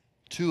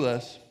to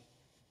us.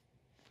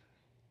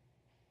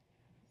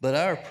 But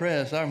our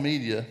press, our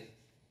media,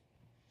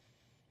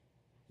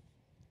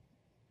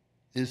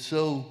 is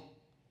so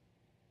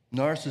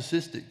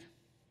narcissistic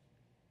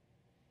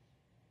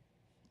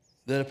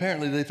that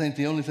apparently they think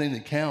the only thing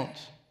that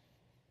counts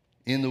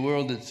in the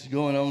world that's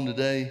going on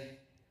today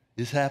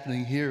is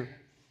happening here.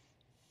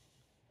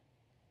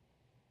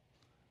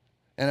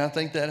 And I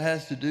think that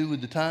has to do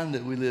with the time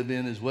that we live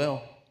in as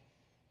well.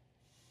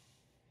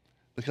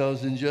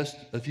 Because in just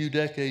a few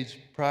decades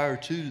prior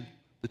to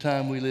the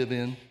time we live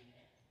in,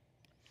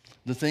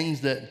 the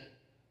things that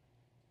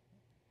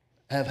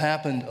have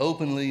happened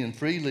openly and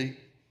freely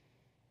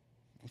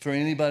for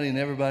anybody and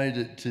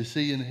everybody to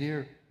see and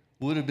hear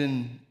would have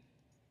been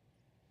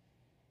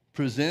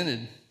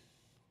presented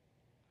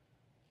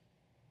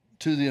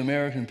to the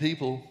American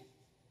people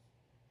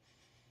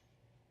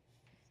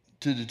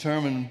to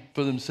determine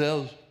for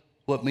themselves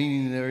what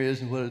meaning there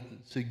is and what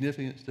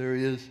significance there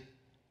is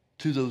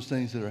to those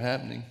things that are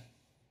happening.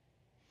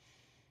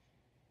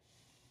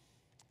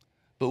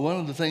 But one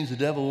of the things the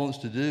devil wants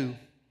to do,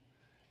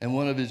 and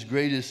one of his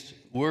greatest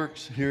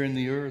works here in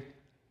the earth,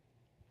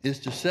 is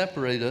to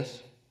separate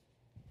us,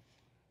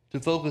 to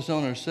focus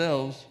on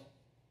ourselves,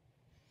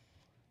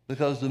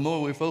 because the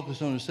more we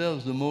focus on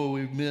ourselves, the more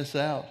we miss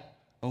out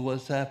on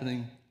what's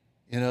happening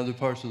in other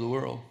parts of the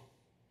world.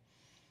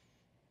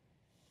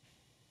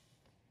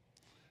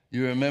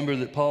 You remember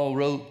that Paul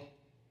wrote,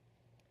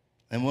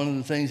 and one of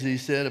the things that he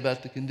said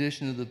about the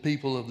condition of the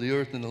people of the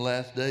earth in the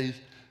last days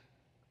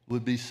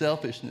would be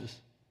selfishness.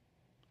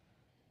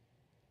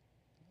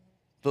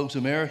 Folks,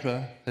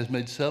 America has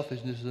made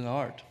selfishness an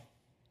art.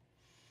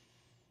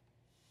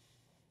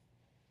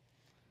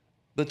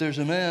 But there's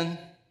a man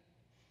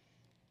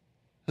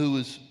who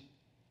was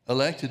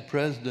elected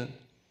president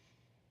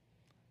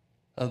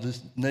of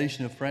this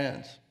nation of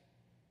France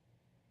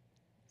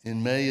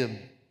in May of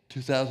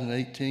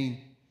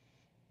 2018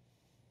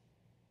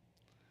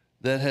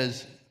 that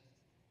has,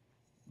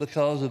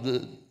 because of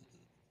the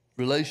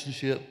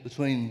relationship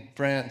between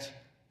France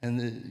and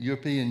the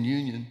European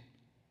Union,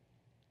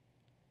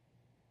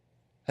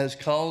 has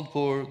called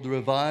for the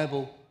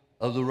revival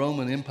of the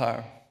Roman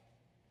Empire,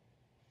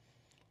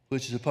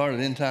 which is a part of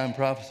end-time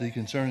prophecy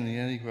concerning the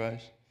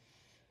Antichrist.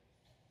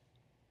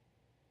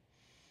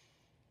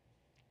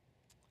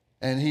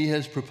 And he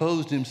has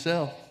proposed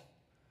himself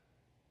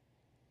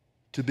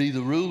to be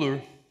the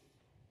ruler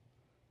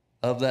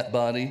of that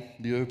body,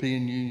 the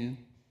European Union.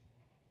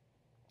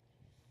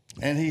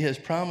 And he has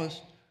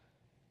promised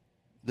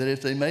that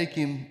if they make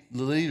him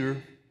the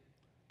leader,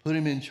 put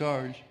him in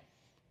charge,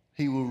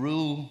 he will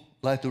rule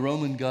like the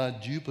Roman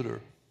god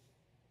Jupiter.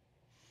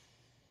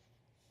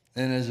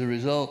 And as a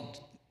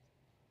result,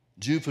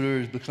 Jupiter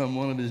has become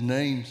one of his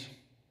names,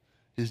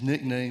 his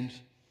nicknames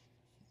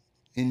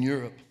in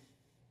Europe.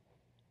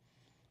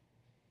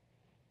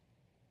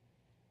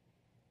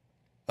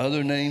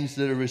 Other names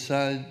that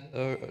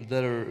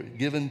are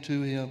given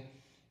to him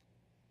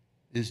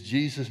is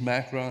Jesus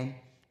Macron,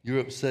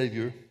 Europe's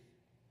Savior,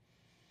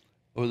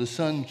 or the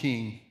Sun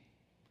King,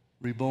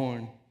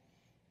 reborn.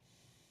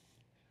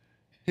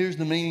 Here's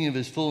the meaning of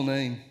his full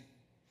name.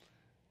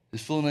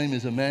 His full name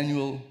is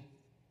Emmanuel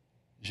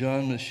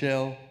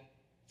Jean-Michel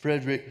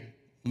Frederick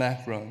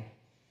Macron.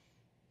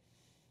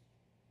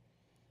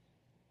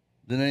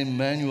 The name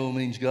Emmanuel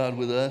means God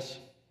with us.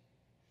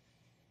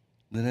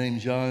 The name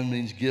John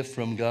means gift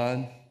from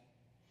God.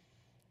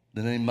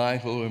 The name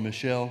Michael or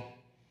Michelle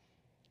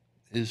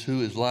is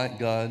who is like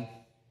God.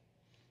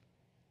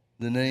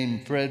 The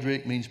name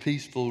Frederick means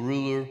peaceful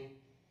ruler.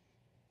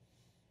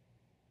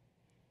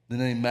 The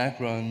name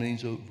Macron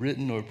means a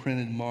written or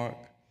printed mark.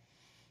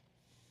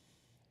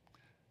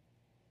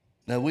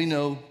 Now we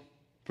know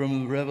from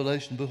the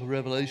book of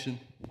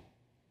Revelation,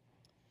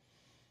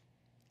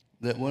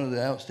 that one of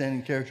the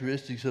outstanding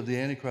characteristics of the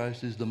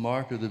Antichrist is the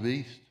mark of the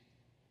beast.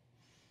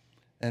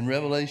 And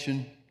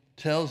Revelation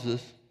tells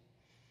us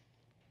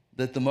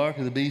that the mark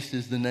of the beast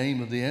is the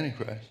name of the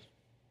Antichrist.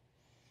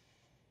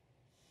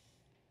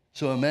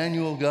 So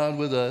Emmanuel, God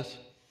with us,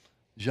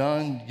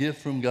 John,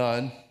 gift from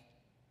God,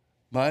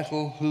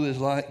 Michael, who is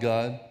like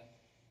God,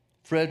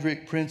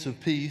 Frederick, Prince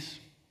of Peace,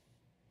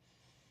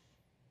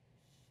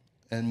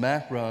 and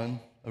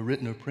Macron, a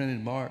written or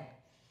printed mark,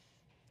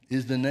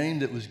 is the name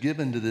that was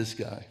given to this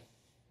guy.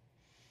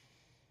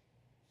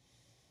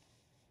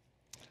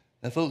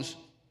 Now, folks,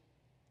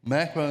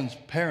 Macron's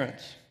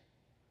parents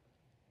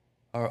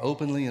are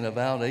openly and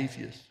avowed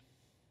atheists.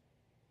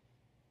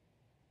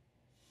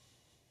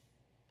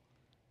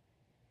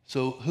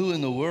 So who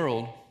in the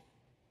world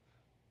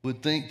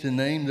would think to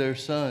name their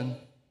son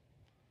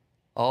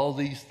all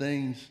these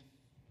things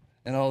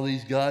and all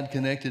these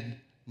God-connected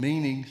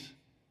meanings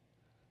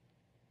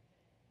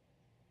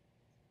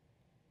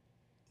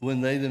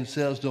when they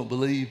themselves don't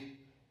believe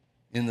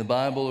in the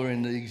Bible or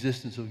in the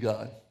existence of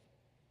God?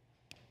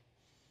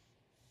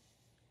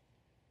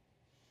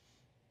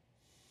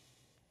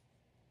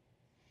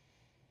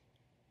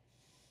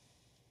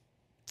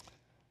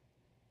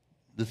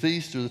 The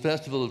feast or the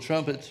Festival of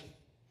Trumpets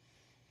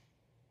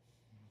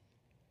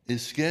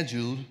is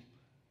scheduled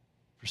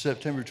for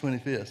September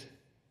 25th.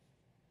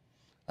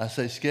 I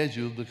say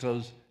scheduled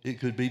because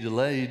it could be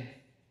delayed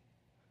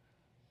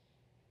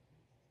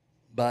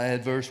by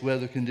adverse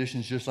weather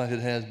conditions, just like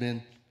it has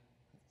been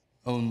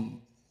on,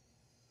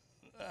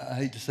 I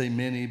hate to say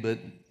many, but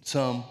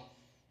some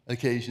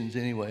occasions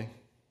anyway.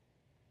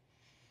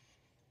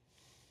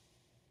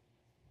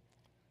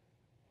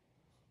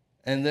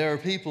 And there are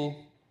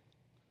people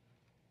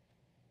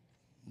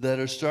that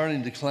are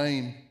starting to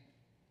claim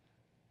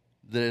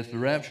that if the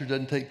rapture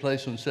doesn't take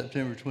place on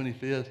September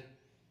 25th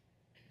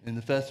in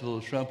the Festival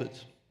of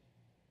Trumpets,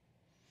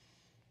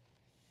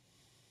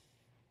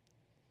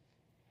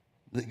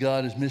 that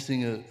God is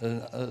missing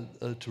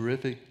a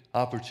terrific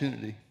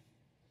opportunity.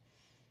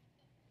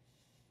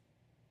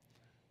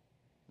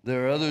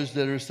 There are others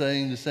that are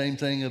saying the same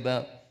thing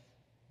about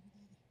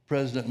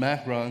President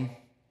Macron.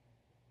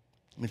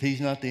 If he's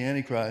not the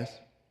Antichrist,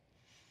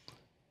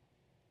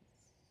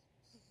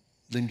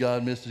 then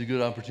God missed a good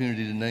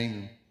opportunity to name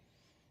him.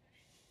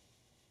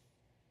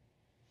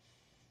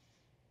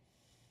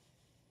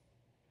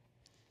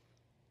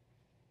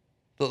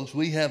 Folks,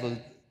 we have a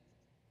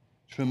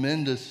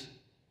tremendous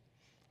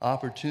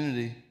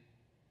opportunity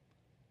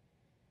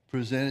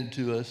presented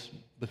to us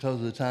because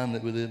of the time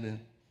that we live in.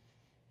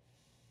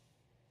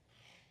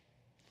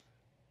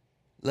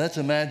 Let's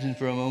imagine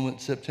for a moment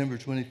September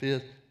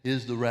 25th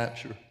is the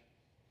rapture.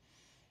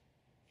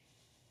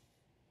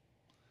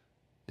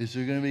 Is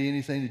there going to be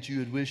anything that you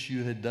would wish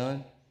you had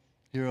done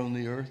here on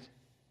the earth?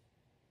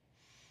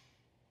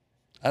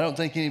 I don't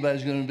think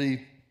anybody's going to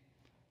be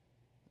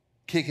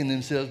kicking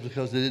themselves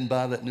because they didn't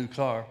buy that new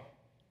car,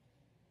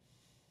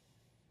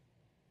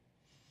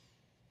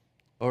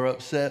 or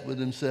upset with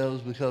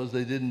themselves because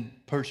they didn't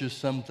purchase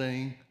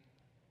something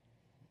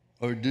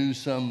or do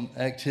some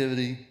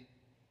activity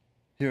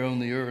here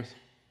on the earth.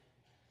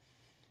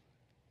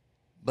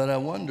 But I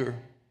wonder,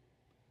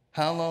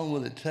 how long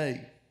will it take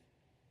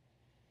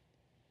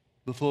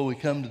before we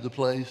come to the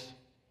place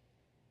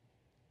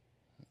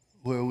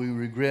where we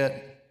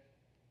regret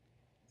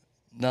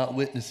not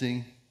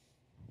witnessing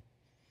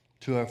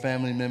to our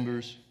family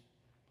members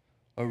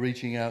or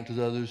reaching out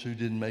to others who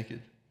didn't make it?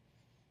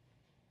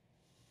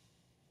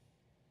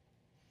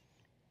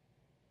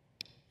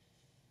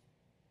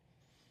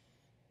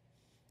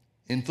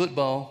 In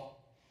football,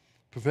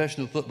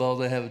 professional football,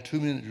 they have a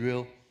 2-minute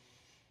drill.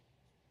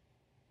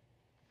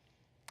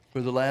 For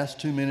the last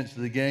 2 minutes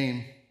of the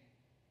game,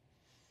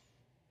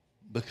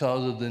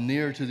 because of the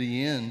near to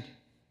the end,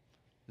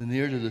 the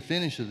near to the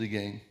finish of the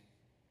game,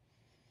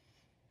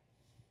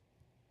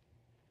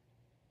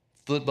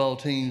 football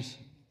teams,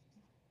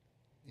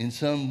 to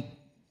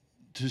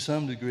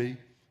some degree,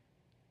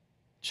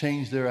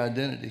 change their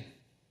identity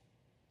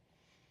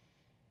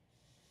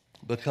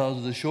because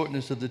of the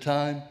shortness of the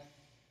time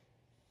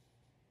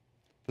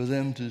for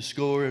them to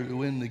score or to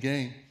win the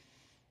game.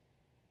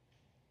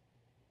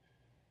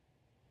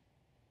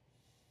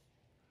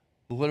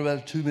 But what about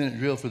a 2-minute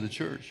drill for the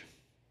church?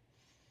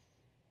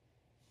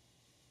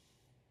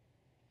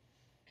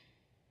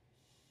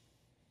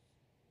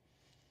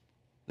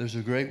 There's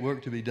a great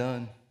work to be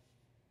done.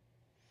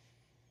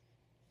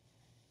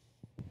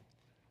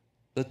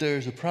 But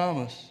there's a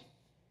promise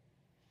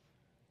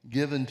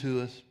given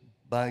to us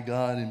by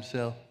God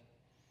himself.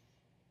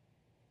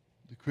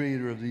 The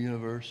creator of the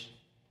universe.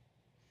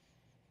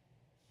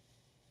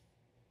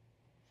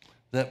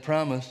 That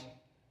promise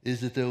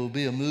is that there will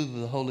be a move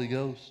of the Holy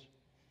Ghost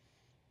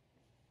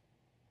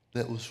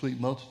that will sweep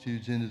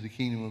multitudes into the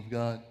kingdom of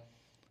God.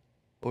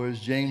 Or as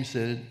James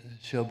said,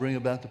 it shall bring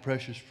about the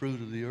precious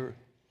fruit of the earth.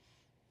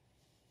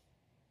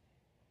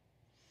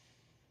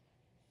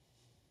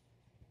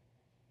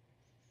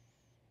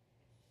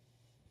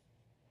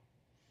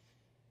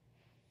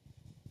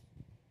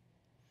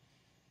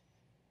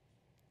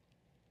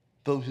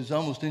 Folks, it's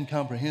almost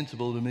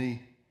incomprehensible to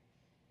me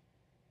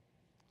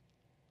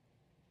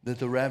that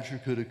the rapture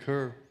could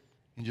occur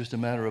in just a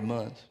matter of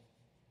months.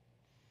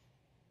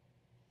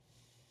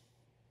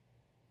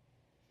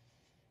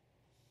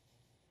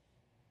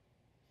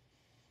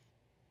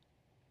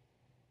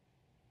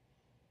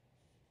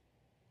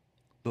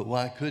 But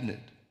why couldn't it?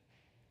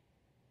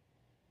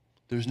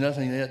 There's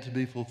nothing yet to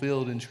be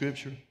fulfilled in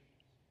Scripture.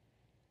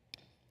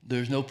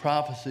 There's no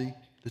prophecy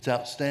that's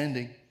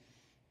outstanding.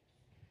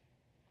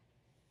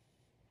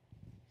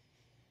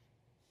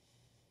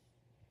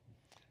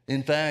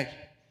 In fact,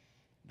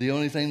 the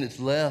only thing that's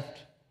left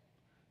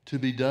to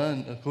be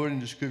done, according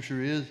to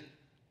Scripture, is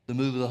the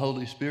move of the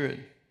Holy Spirit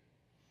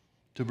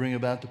to bring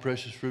about the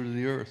precious fruit of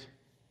the earth.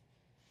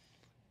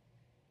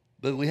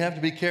 But we have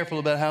to be careful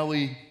about how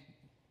we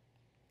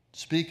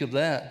speak of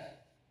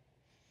that,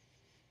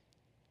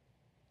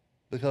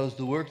 because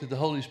the work that the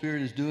Holy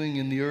Spirit is doing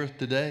in the earth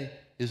today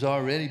is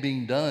already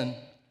being done,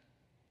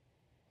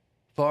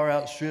 far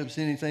outstrips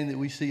anything that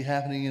we see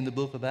happening in the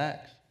book of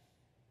Acts.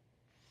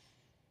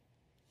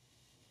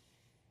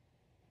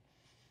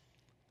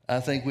 I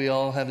think we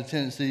all have a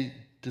tendency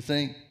to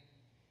think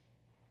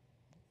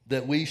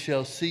that we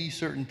shall see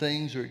certain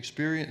things or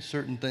experience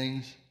certain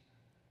things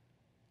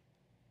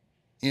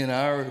in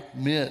our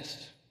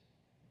midst,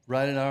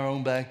 right in our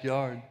own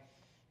backyard,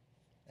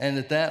 and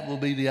that will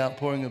be the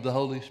outpouring of the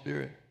Holy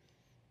Spirit.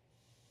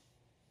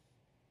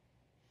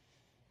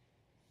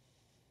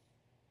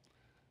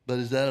 But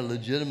is that a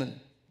legitimate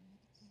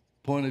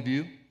point of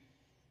view?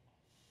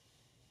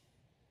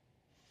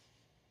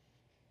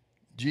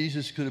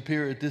 Jesus could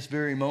appear at this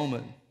very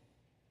moment,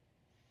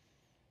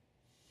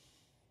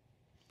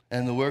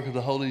 and the work of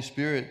the Holy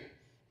Spirit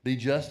be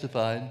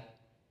justified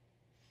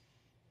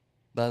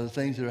by the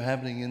things that are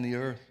happening in the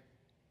earth.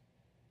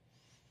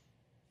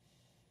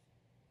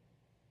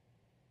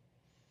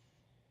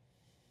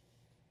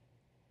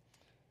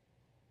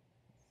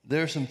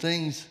 There are some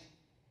things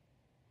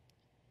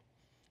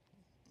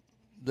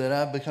that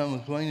I've become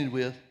acquainted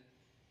with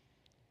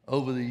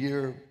over the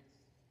year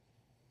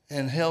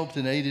and helped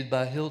and aided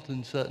by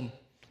Hilton Sutton.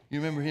 You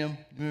remember him?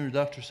 You remember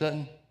Dr.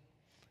 Sutton?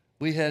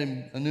 We had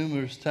him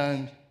numerous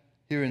times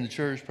here in the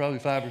church, probably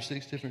 5 or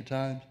 6 different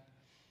times.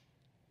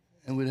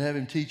 And we'd have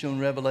him teach on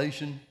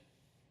Revelation.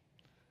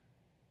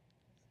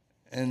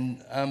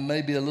 And I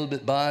may be a little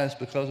bit biased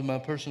because of my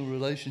personal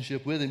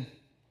relationship with him,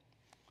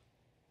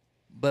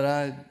 but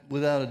I,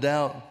 without a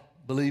doubt,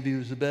 believe he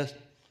was the best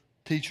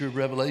teacher of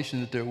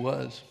Revelation that there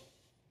was.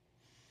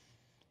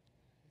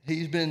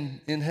 He's been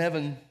in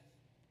heaven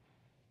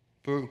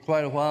for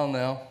quite a while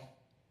now.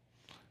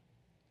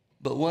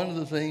 But one of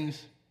the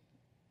things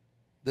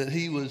that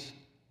he was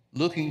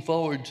looking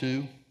forward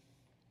to,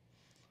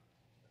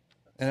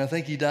 and I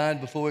think he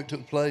died before it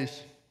took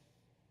place,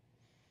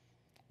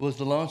 was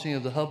the launching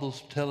of the Hubble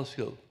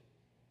telescope.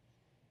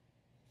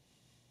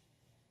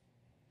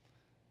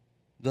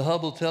 The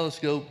Hubble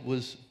telescope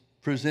was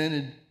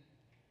presented,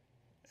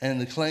 and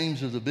the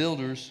claims of the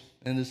builders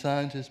and the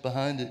scientists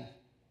behind it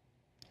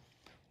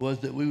was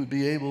that we would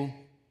be able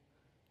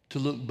to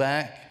look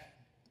back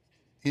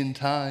in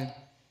time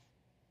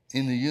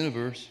in the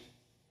universe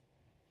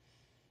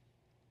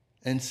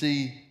and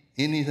see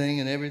anything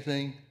and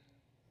everything,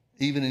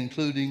 even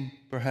including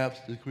perhaps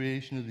the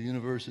creation of the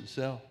universe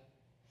itself.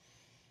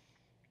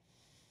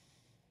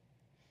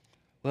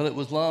 Well, it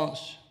was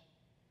launched,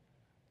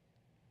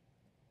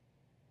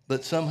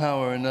 but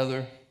somehow or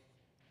another,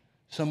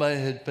 somebody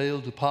had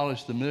failed to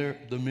polish the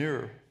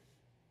mirror.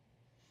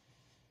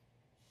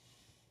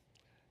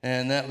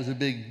 And that was a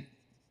big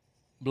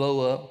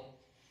blow up.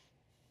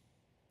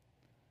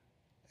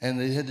 And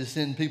they had to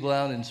send people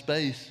out in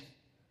space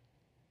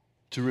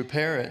to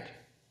repair it.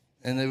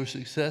 And they were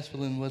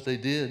successful in what they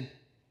did.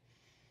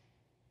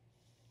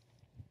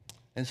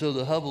 And so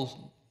the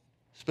Hubble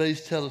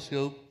Space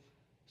Telescope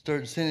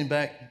started sending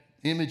back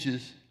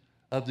images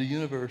of the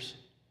universe.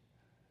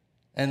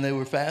 And they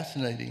were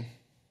fascinating.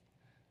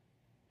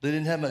 They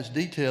didn't have much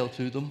detail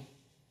to them,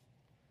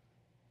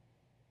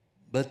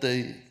 but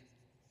they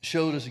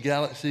showed us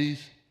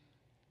galaxies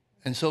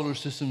and solar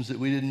systems that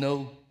we didn't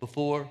know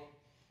before,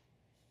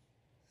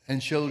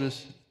 and showed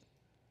us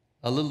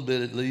a little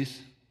bit at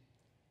least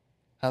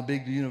how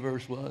big the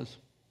universe was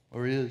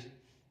or is.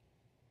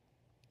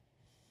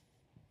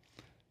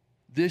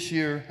 This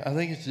year, I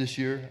think it's this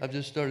year, I've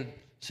just started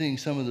seeing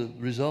some of the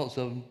results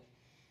of them.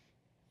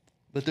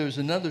 But there's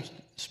another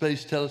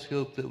space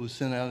telescope that was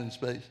sent out in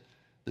space,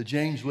 the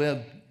James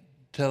Webb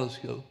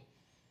Telescope.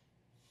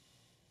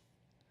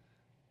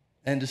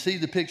 And to see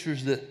the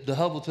pictures that the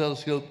Hubble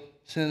telescope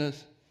sent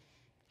us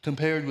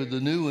compared with the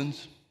new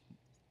ones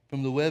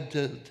from the Webb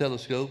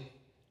telescope.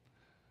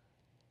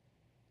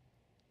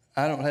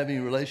 I don't have any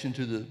relation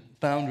to the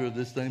founder of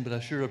this thing, but I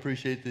sure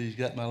appreciate that he's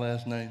got my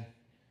last name.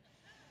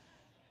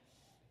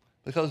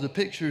 Because the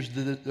pictures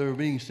that are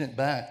being sent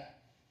back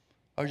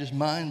are just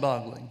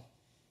mind-boggling.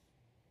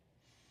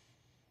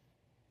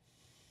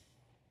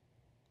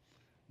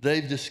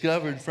 They've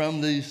discovered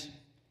from these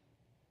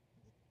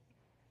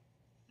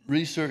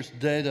research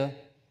data,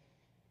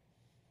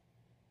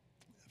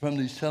 from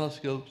these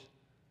telescopes,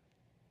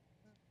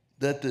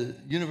 that the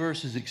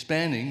universe is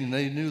expanding, and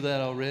they knew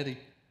that already,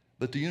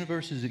 but the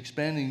universe is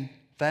expanding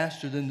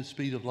faster than the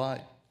speed of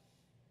light.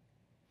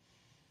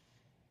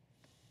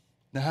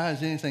 Now, how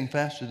is anything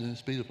faster than the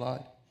speed of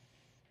light?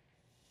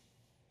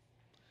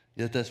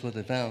 Yet that's what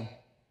they found.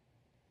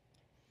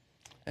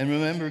 And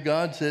remember,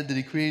 God said that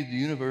he created the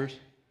universe,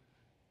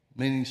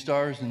 meaning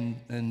stars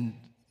and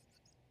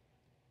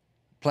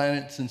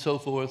planets and so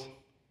forth,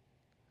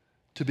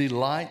 to be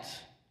lights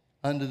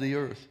unto the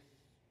earth,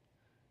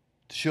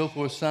 to show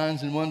forth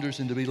signs and wonders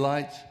and to be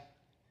lights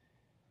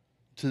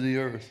to the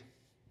earth.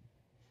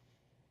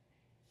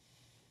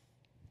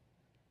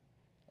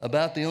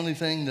 About the only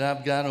thing that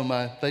I've got on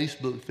my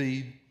Facebook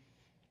feed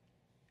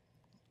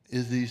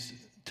is these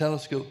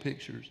telescope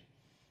pictures.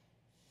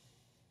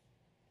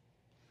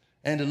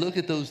 And to look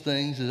at those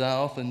things, as I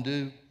often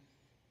do,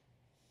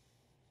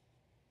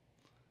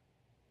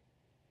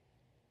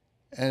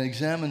 and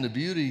examine the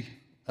beauty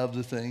of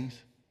the things,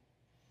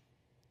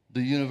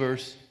 the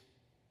universe,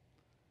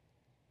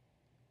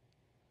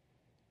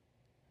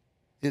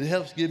 it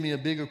helps give me a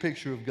bigger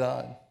picture of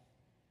God.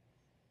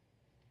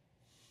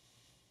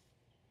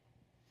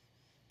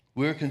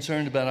 We're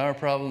concerned about our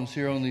problems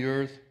here on the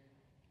earth.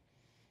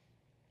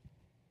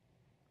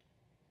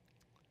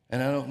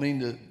 And I don't mean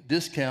to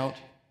discount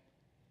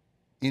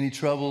any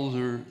troubles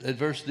or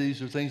adversities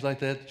or things like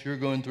that that you're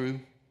going through.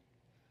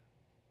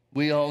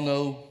 We all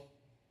know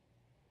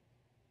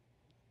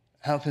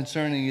how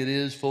concerning it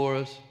is for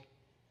us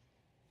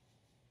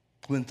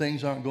when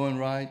things aren't going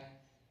right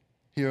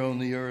here on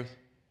the earth.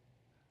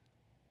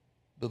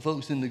 But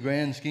folks, in the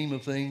grand scheme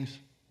of things,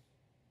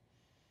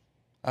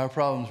 our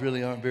problems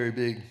really aren't very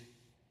big.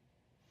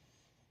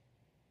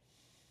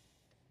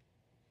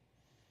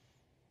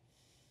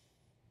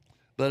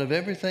 But of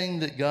everything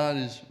that God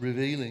is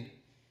revealing,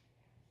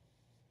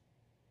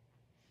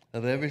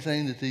 of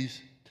everything that these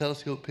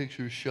telescope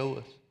pictures show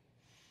us,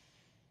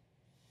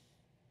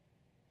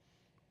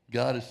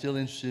 God is still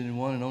interested in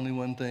one and only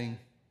one thing,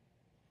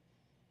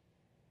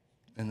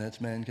 and that's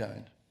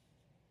mankind.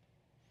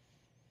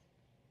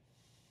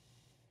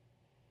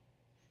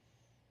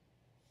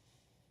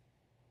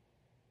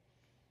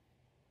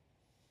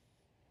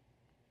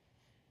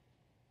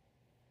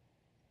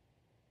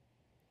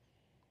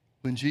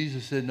 When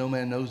Jesus said, "No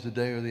man knows the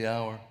day or the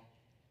hour,"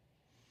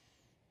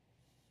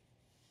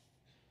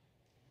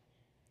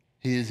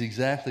 he is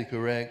exactly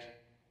correct,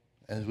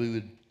 as we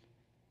would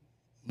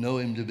know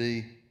him to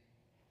be.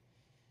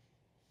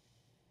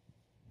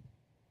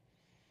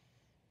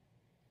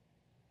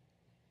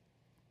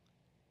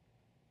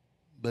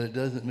 But it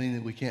doesn't mean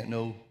that we can't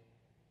know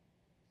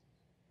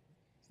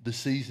the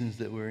seasons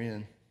that we're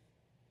in.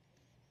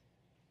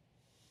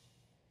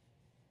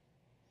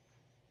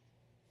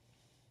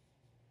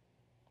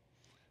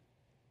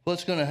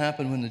 What's going to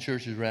happen when the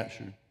church is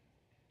raptured?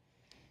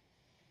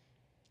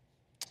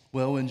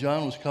 Well, when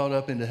John was caught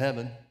up into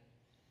heaven,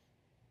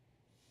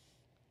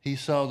 he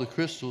saw the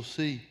crystal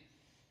sea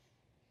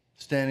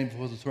standing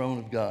before the throne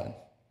of God.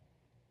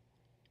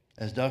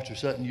 As Dr.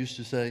 Sutton used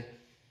to say,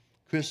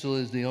 crystal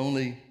is the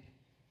only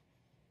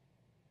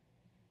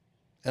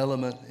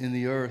element in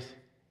the earth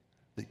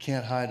that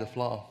can't hide a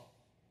flaw.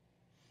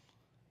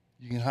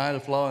 You can hide a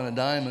flaw in a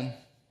diamond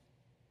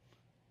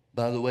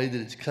by the way that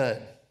it's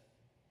cut.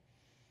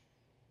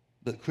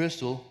 But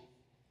crystal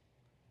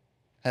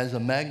has a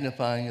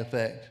magnifying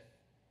effect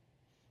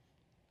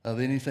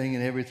of anything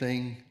and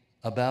everything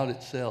about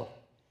itself.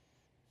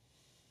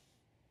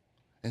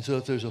 And so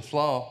if there's a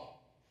flaw,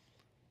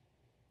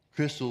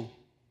 crystal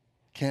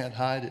can't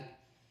hide it.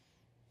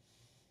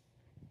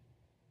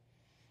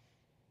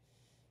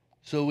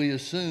 So we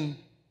assume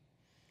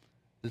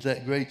that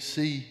that great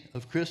sea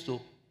of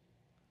crystal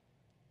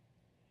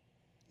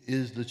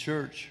is the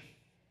church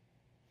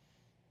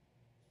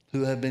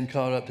who have been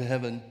caught up to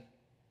heaven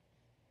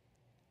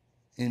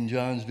in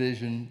John's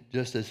vision,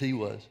 just as he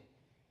was.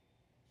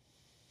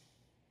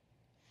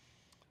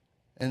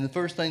 And the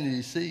first thing that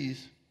he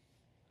sees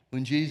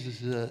when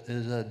Jesus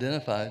is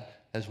identified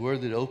as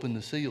worthy to open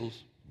the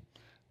seals,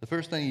 the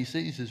first thing he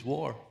sees is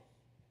war.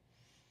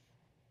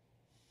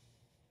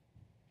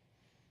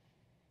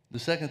 The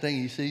second thing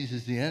he sees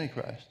is the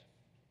Antichrist.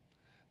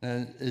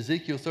 Now,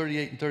 Ezekiel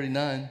 38 and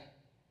 39,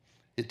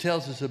 it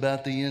tells us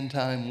about the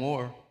end-time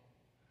war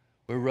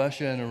where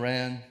Russia and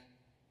Iran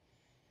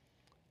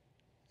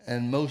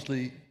and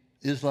mostly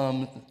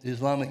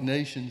Islamic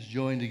nations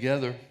joined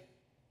together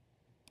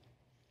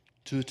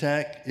to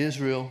attack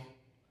Israel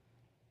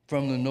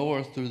from the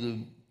north through the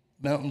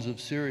mountains of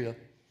Syria.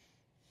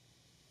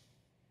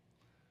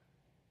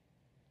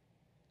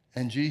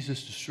 And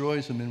Jesus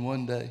destroys them in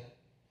one day.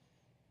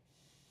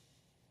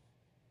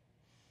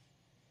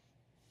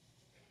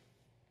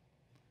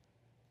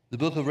 The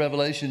book of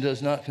Revelation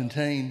does not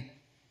contain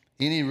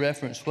any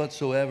reference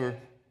whatsoever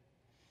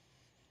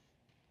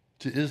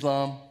to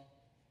Islam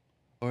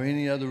or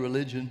any other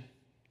religion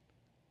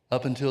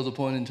up until the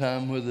point in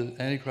time where the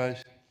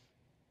Antichrist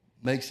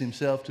makes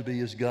himself to be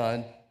as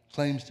God,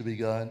 claims to be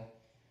God.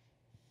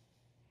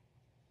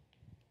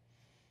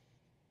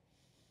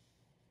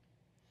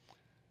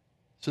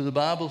 So the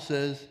Bible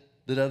says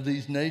that of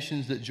these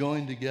nations that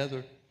joined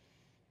together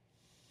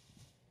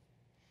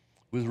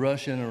with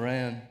Russia and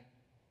Iran,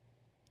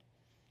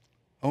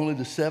 only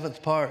the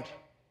seventh part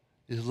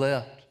is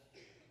left.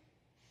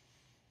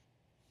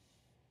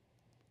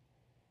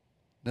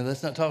 Now,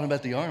 that's not talking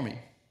about the army.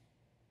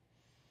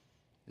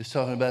 It's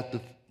talking about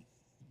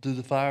through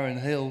the fire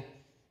and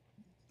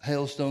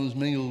hailstones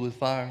mingled with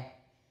fire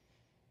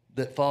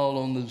that fall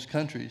on those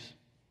countries.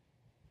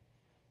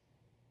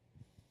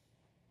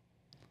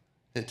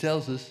 It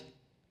tells us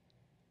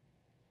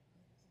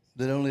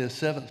that only a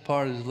seventh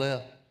part is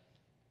left.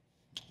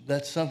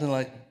 That's something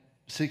like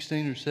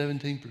 16 or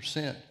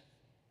 17%.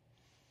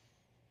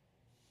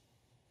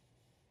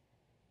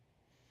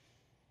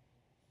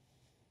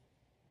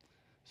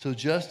 So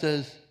just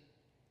as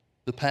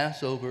the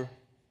Passover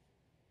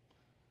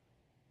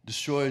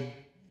destroyed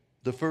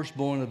the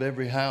firstborn of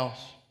every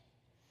house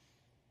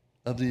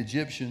of the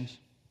Egyptians,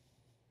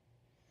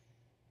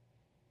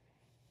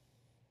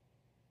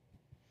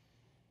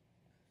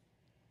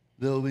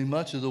 there will be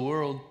much of the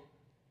world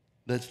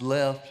that's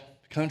left,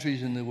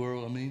 countries in the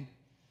world,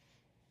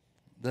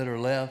 that are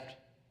left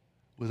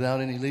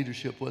without any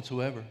leadership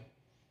whatsoever.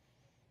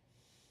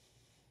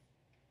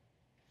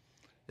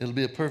 It'll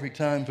be a perfect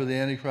time for the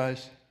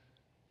Antichrist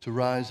to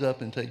rise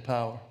up and take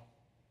power.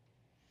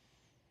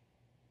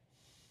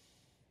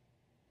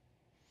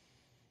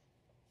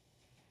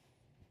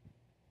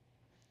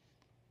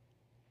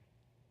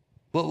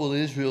 What will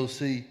Israel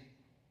see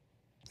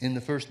in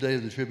the first day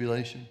of the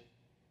tribulation?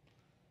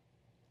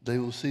 They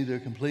will see their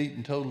complete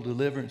and total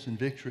deliverance and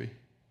victory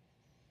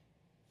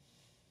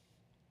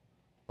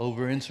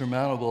over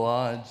insurmountable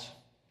odds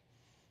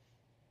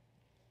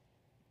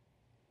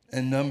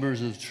and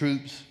numbers of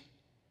troops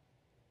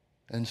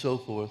and so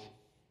forth.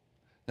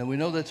 Now we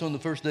know that's on the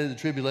first day of the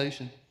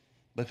tribulation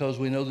because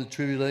we know the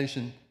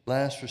tribulation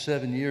lasts for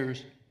 7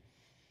 years.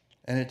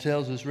 And it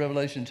tells us,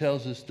 Revelation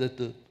tells us that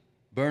the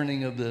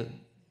burning of the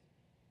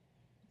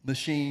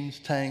machines,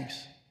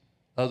 tanks,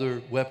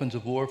 other weapons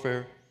of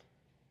warfare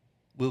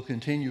will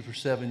continue for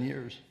 7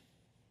 years.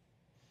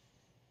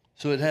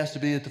 So it has to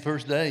be at the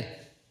first day.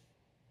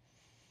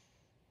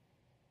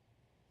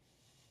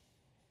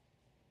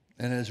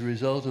 And as a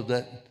result of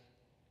that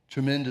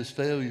tremendous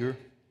failure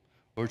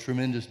or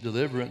tremendous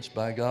deliverance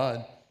by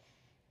God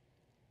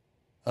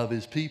of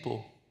his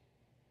people,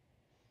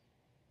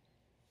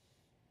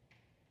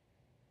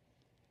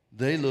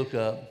 they look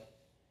up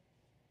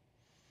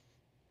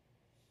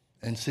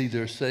and see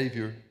their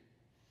Savior,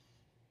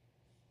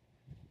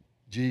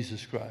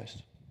 Jesus Christ.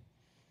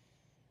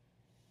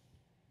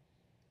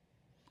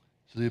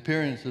 So the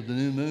appearance of the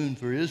new moon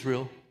for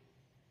Israel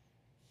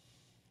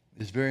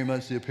is very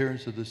much the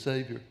appearance of the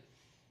Savior.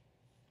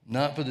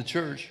 Not for the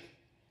church.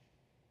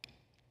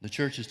 The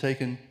church is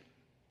taken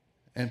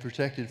and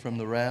protected from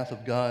the wrath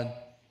of God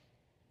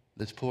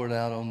that's poured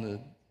out on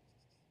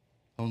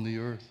the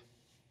earth.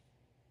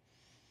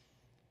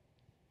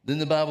 Then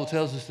the Bible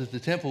tells us that the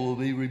temple will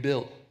be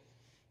rebuilt.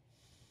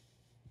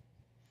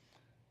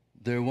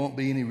 There won't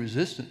be any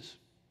resistance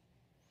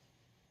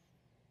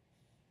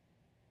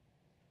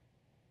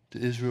to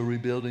Israel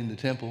rebuilding the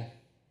temple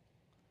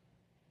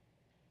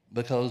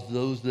because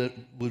those that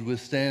would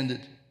withstand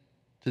it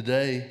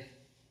today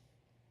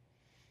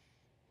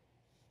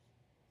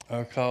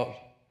are caught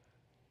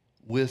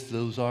with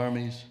those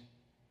armies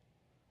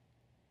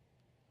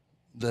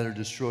that are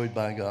destroyed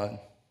by God.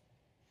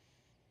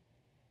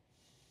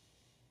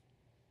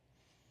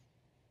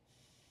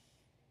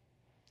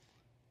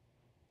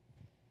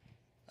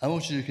 I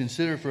want you to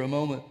consider for a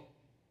moment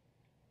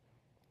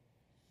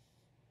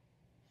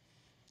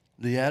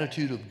the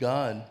attitude of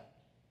God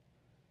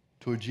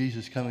toward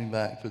Jesus coming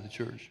back for the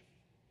church.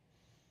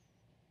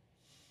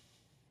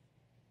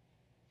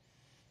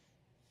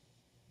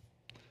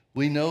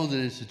 We know that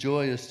it's a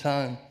joyous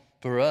time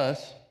for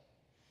us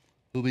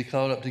who'll be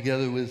caught up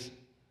together with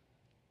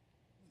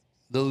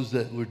those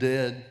that were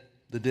dead.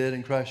 The dead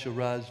in Christ shall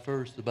rise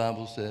first, the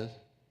Bible says.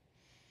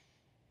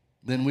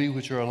 Then we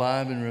which are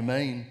alive and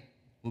remain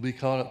will be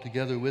caught up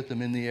together with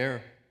them in the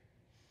air.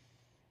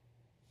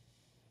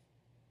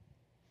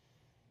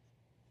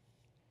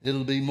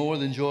 It'll be more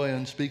than joy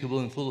unspeakable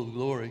and full of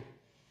glory.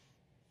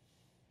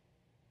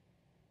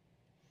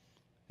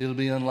 It'll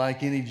be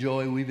unlike any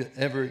joy we've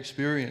ever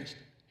experienced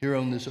here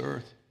on this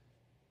earth.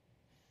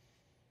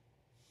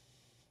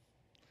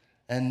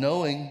 And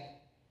knowing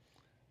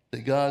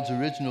that God's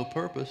original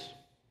purpose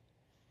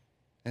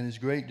And his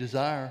great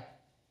desire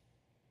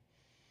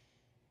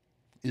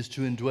is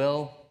to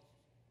indwell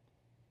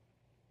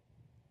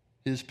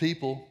his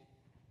people,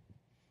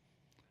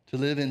 to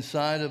live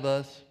inside of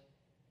us,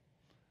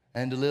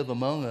 and to live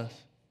among us.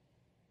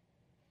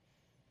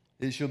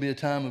 It shall be a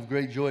time of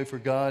great joy for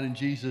God and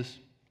Jesus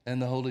and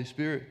the Holy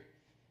Spirit.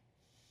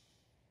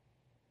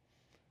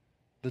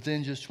 But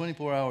then just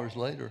 24 hours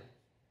later,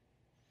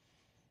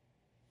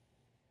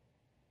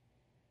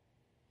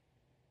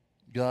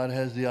 God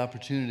has the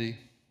opportunity,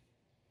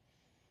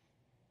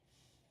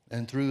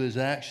 and through his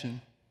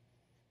action,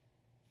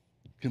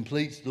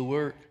 completes the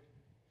work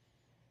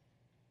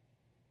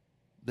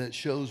that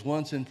shows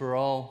once and for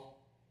all,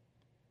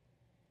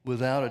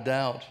 without a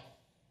doubt,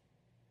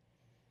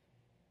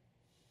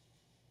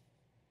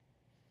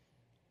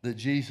 that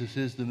Jesus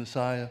is the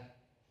Messiah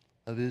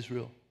of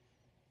Israel,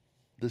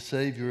 the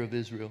Savior of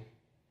Israel.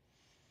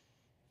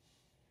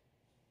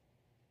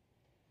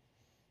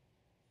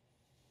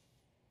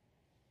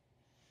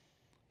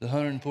 The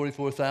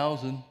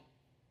 144,000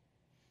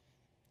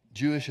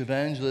 Jewish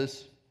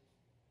evangelists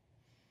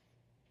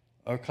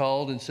are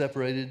called and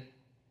separated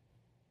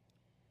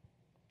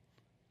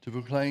to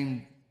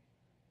proclaim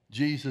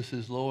Jesus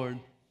is Lord.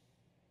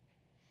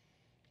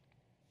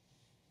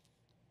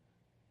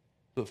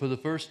 But for the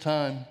first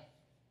time,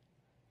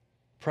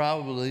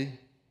 probably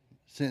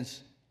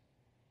since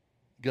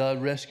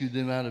God rescued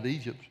them out of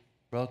Egypt,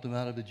 brought them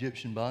out of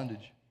Egyptian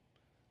bondage,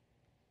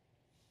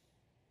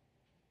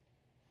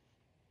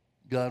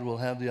 God will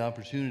have the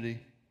opportunity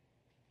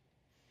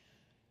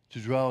to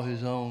draw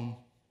his own,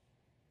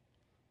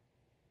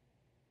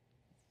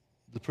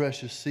 the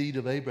precious seed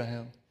of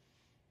Abraham,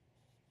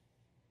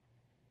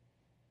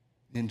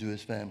 into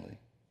his family.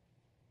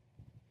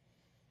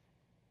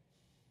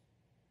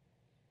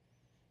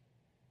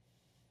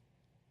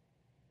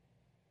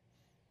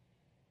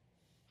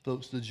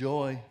 Folks, the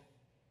joy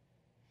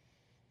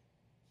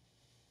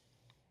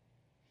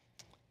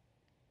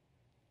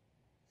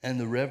and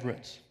the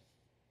reverence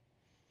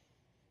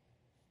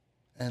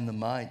and the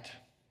might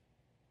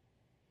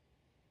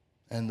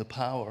and the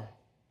power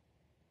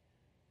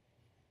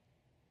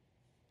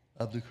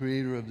of the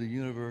Creator of the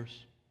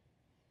universe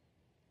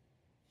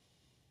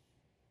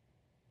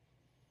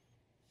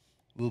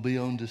will be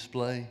on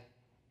display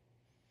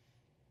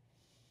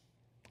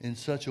in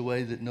such a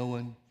way that no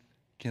one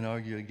can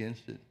argue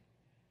against it.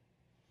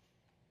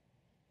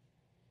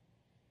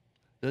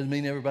 Doesn't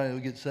mean everybody will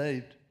get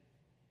saved,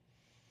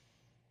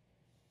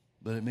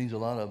 but it means a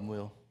lot of them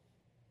will.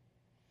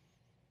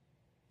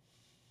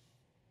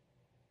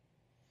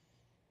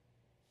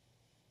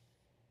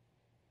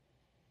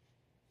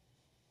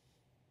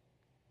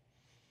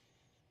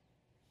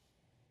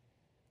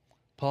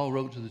 Paul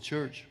wrote to the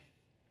church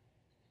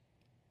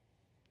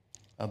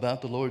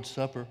about the Lord's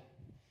Supper,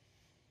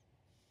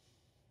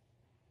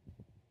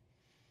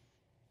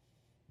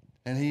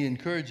 and he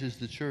encourages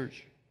the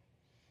church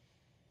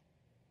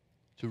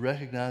to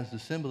recognize the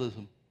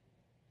symbolism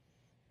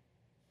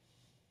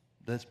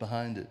that's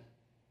behind it.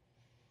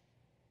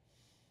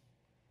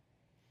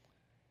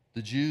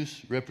 The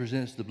juice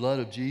represents the blood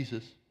of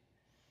Jesus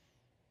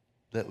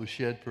that was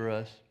shed for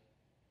us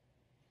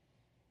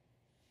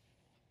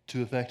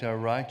to effect our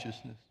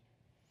righteousness.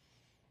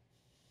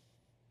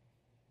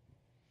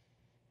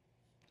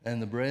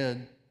 And the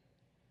bread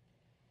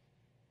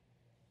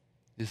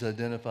is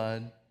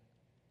identified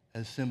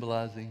as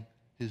symbolizing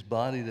his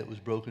body that was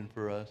broken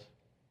for us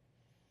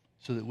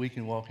so that we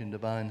can walk in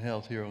divine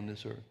health here on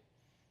this earth.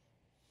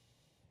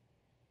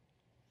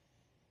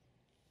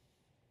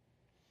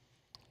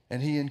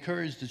 And he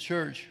encouraged the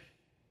church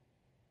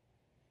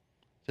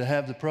to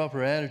have the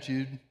proper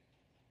attitude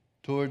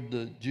toward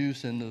the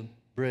juice and the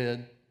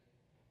bread.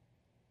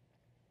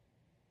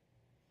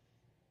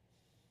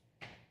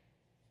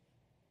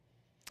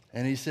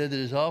 And he said that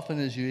as often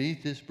as you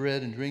eat this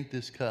bread and drink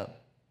this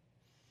cup,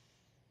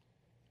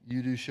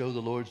 you do show the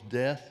Lord's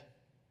death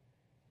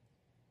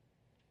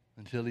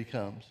until he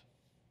comes.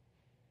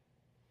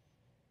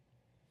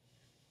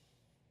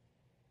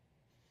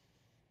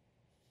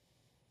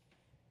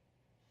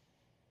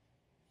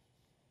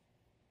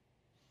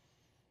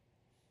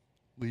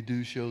 We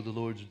do show the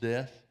Lord's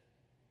death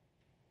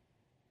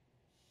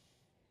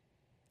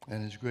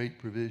and his great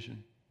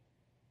provision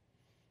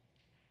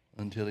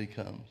until he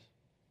comes.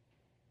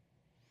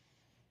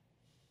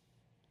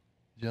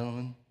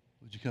 Gentlemen,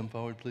 would you come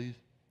forward, please?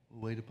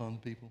 We'll wait upon the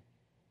people.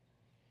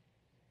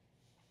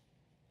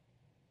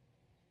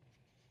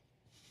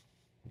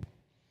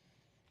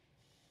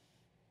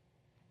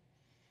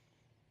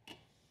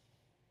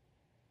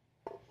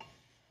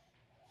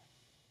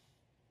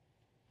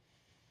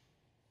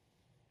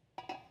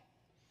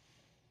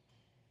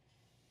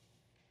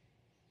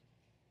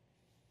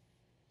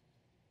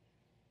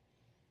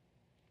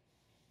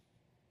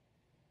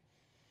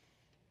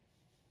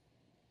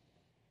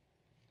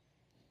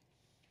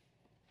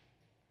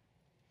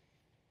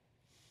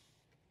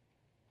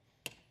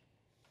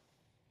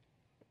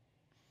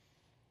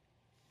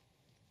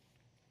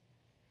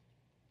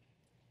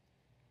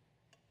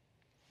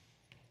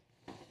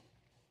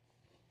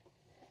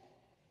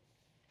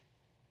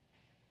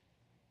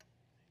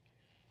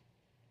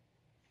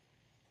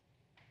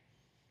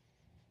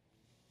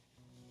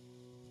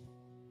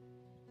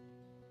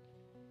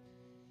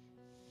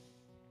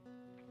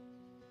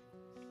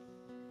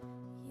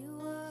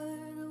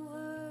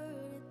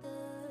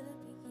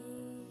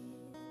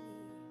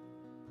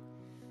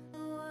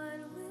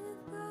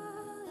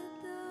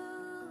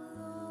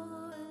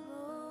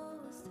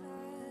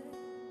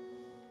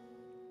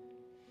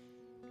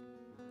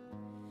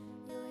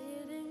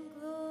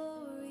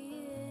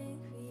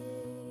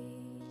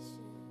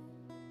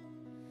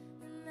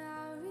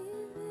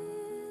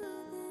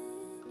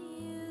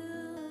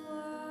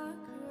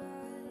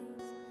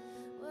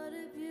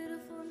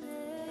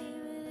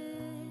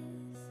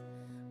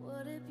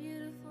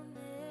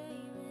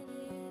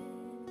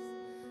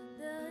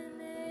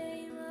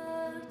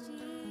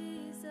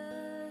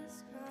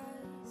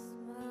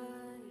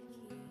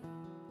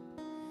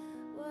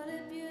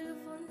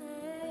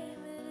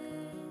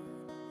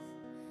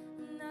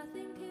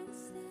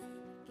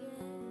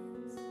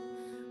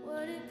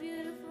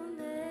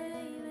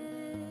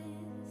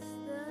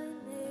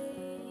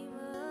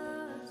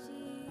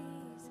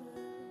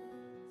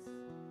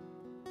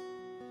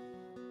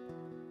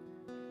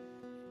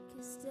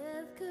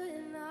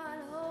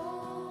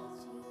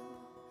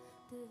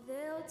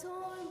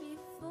 torn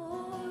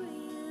before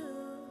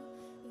you.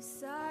 You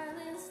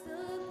silence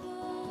the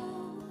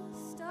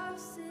boast of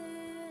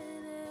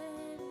sin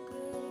and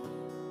grave.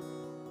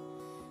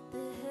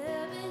 The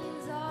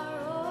heavens are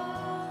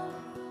all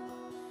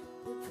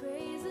the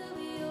praise of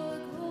your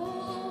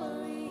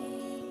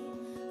glory,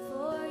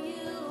 for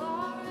you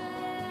are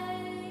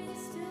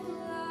raised to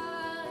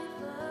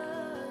life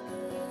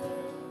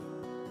again.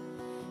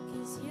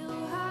 'Cause you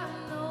have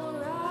no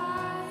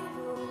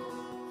rival,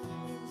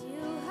 and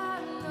you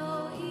have no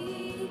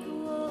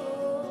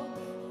equal.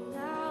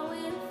 Now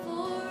and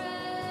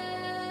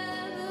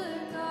forever,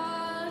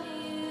 God,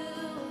 you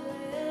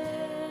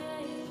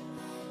reign.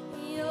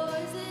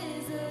 Yours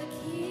is the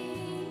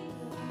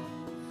kingdom,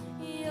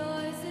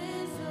 yours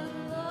is the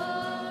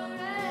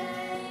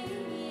glory,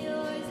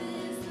 yours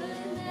is the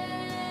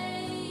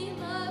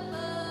name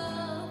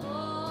above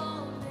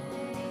all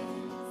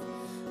names.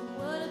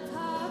 What a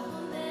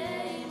powerful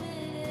name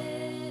it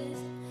is.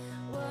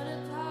 What a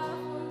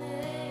powerful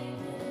name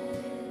it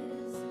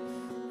is.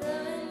 The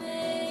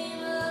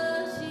name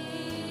of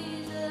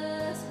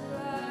Jesus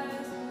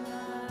Christ,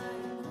 my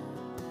Lord.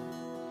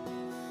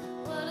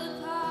 What a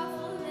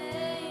powerful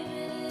name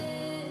it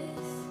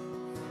is.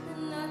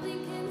 And nothing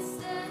can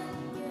stand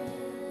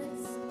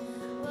against.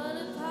 What a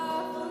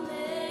powerful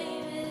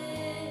name it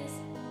is.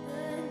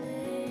 The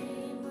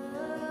name of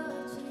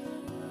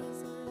Jesus.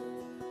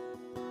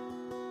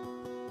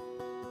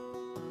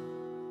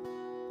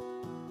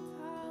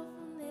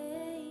 Powerful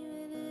name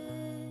it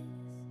is.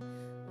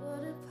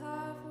 What a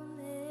powerful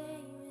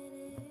name it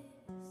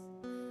is.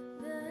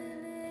 The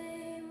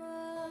name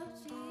of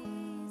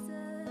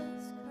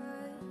Jesus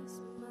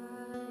Christ, my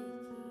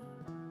King.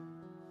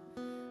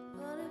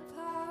 What a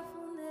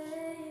powerful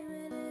name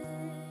it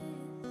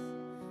is.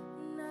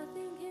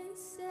 Nothing can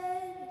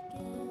stand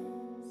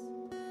against.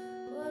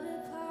 What a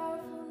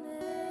powerful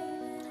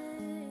name it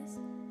is.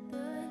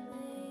 The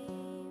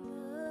name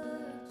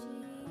of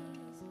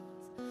Jesus.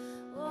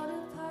 What a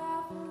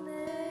powerful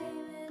name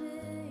it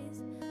is.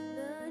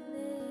 The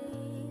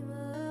name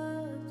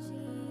of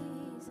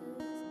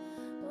Jesus.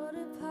 What a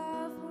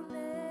powerful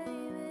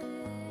name it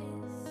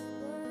is.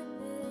 The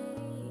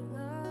name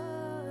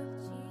of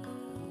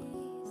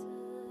Jesus.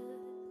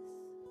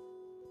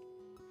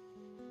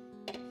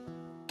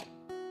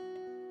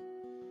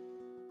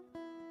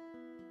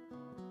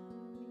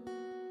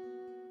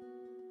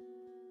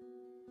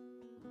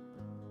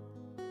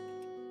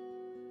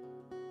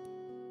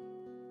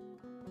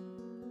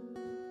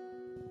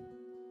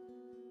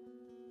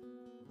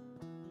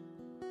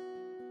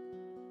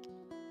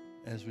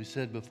 As we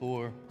said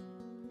before,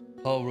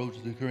 Paul wrote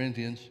to the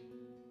Corinthians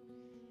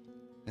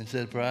and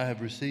said, "For I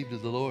have received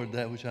of the Lord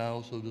that which I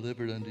also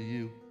delivered unto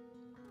you,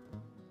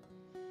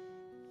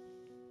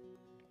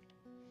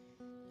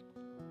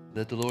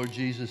 that the Lord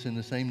Jesus, in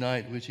the same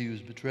night which he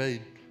was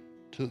betrayed,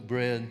 took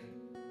bread,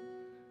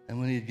 and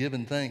when he had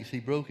given thanks, he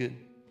broke it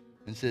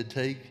and said,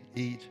 'Take,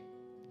 eat.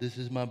 This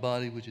is my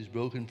body which is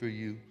broken for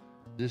you.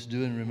 This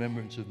do in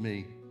remembrance of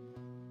me.'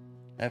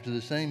 After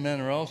the same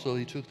manner also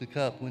he took the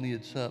cup when he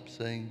had supped,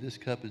 saying, 'This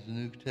cup is the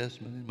New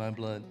Testament in my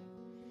blood.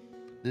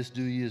 This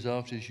do ye as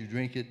often as you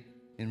drink it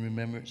in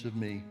remembrance of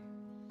me.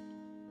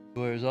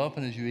 For as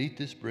often as you eat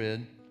this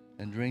bread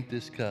and drink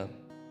this cup,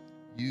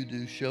 you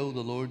do show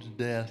the Lord's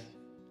death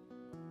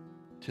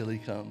till he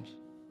comes.'"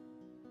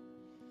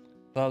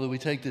 Father, we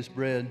take this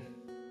bread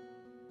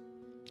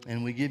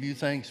and we give you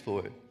thanks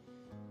for it,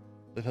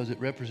 because it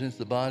represents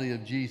the body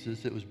of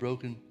Jesus that was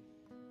broken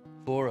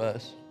for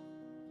us.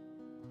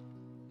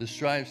 The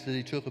stripes that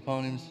he took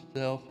upon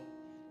himself,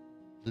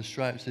 the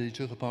stripes that he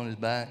took upon his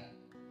back,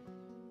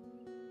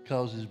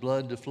 caused his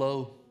blood to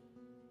flow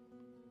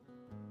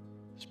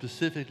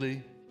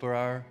specifically for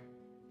our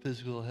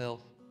physical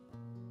health.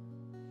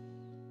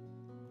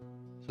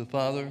 So,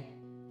 Father,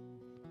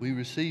 we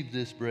receive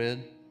this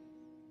bread.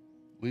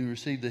 We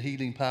receive the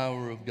healing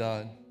power of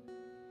God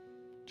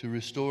to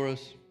restore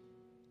us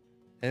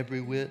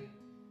every whit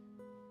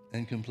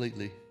and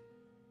completely.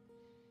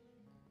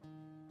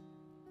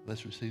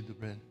 Let's receive the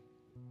bread.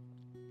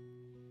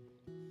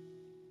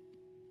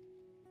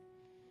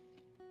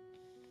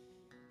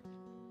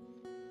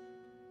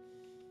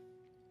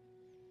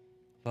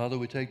 Father,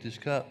 we take this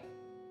cup,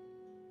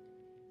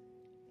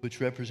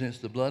 which represents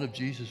the blood of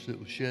Jesus that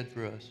was shed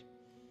for us.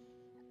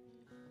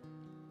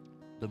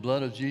 The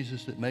blood of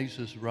Jesus that makes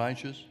us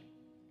righteous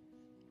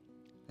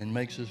and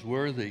makes us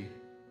worthy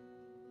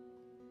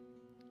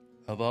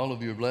of all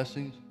of your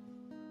blessings,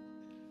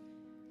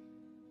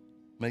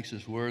 makes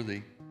us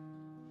worthy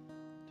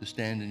to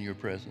stand in your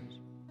presence.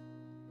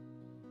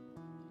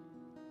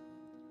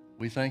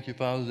 We thank you,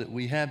 Father, that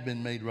we have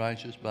been made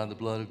righteous by the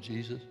blood of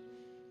Jesus.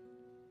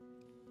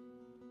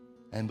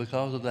 And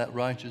because of that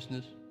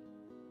righteousness,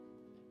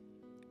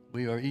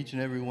 we are each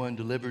and every one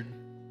delivered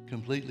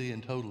completely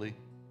and totally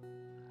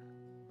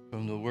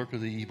from the work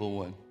of the evil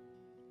one.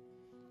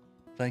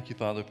 Thank you,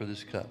 Father, for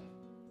this cup.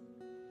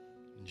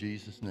 In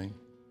Jesus' name.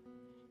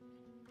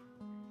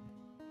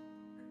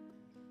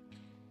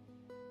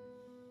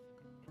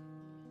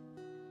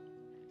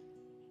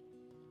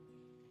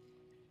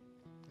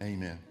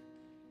 Amen.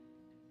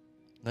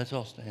 Let's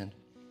all stand.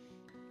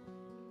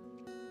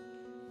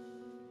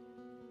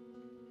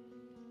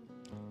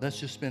 Let's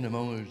just spend a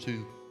moment or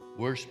two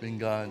worshiping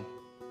God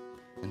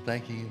and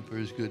thanking Him for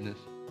His goodness.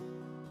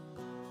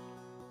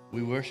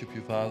 We worship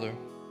you, Father.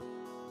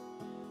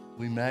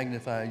 We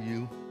magnify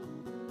you.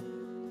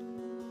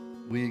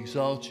 We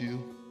exalt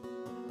you.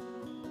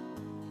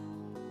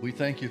 We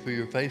thank you for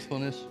your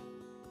faithfulness.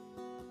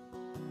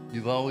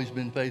 You've always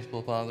been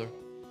faithful, Father.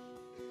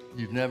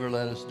 You've never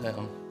let us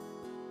down.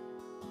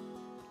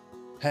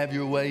 Have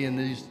your way in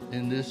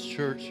this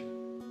church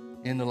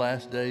in the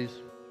last days.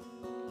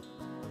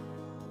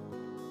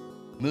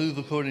 Move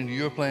according to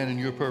your plan and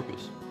your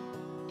purpose.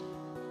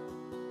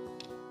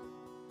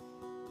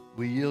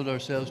 We yield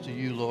ourselves to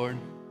you, Lord.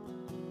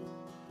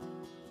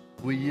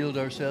 We yield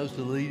ourselves to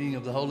the leading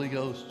of the Holy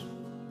Ghost.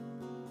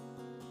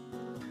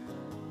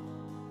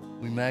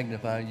 We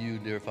magnify you,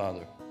 dear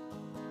Father.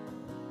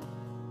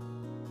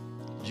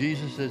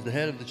 Jesus, as the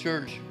head of the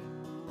church,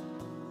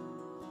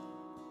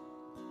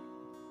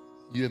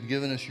 you have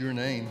given us your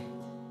name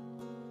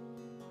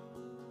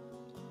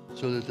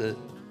so that the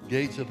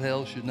gates of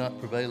hell should not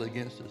prevail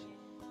against us.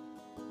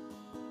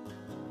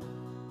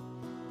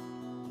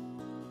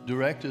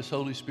 Direct us,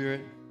 Holy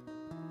Spirit,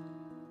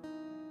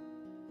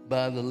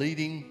 by the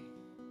leading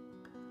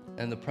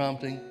and the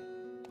prompting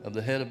of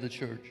the head of the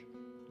church,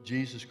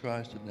 Jesus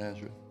Christ of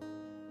Nazareth.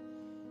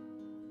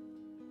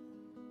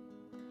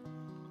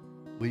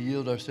 We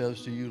yield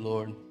ourselves to you,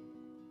 Lord.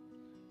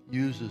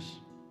 Use us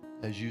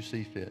as you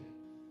see fit.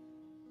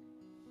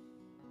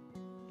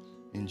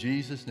 In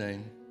Jesus'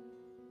 name,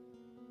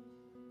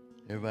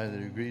 everybody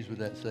that agrees with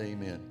that, say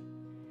amen.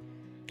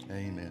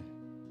 Amen.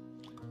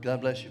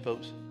 God bless you,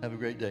 folks. Have a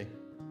great day.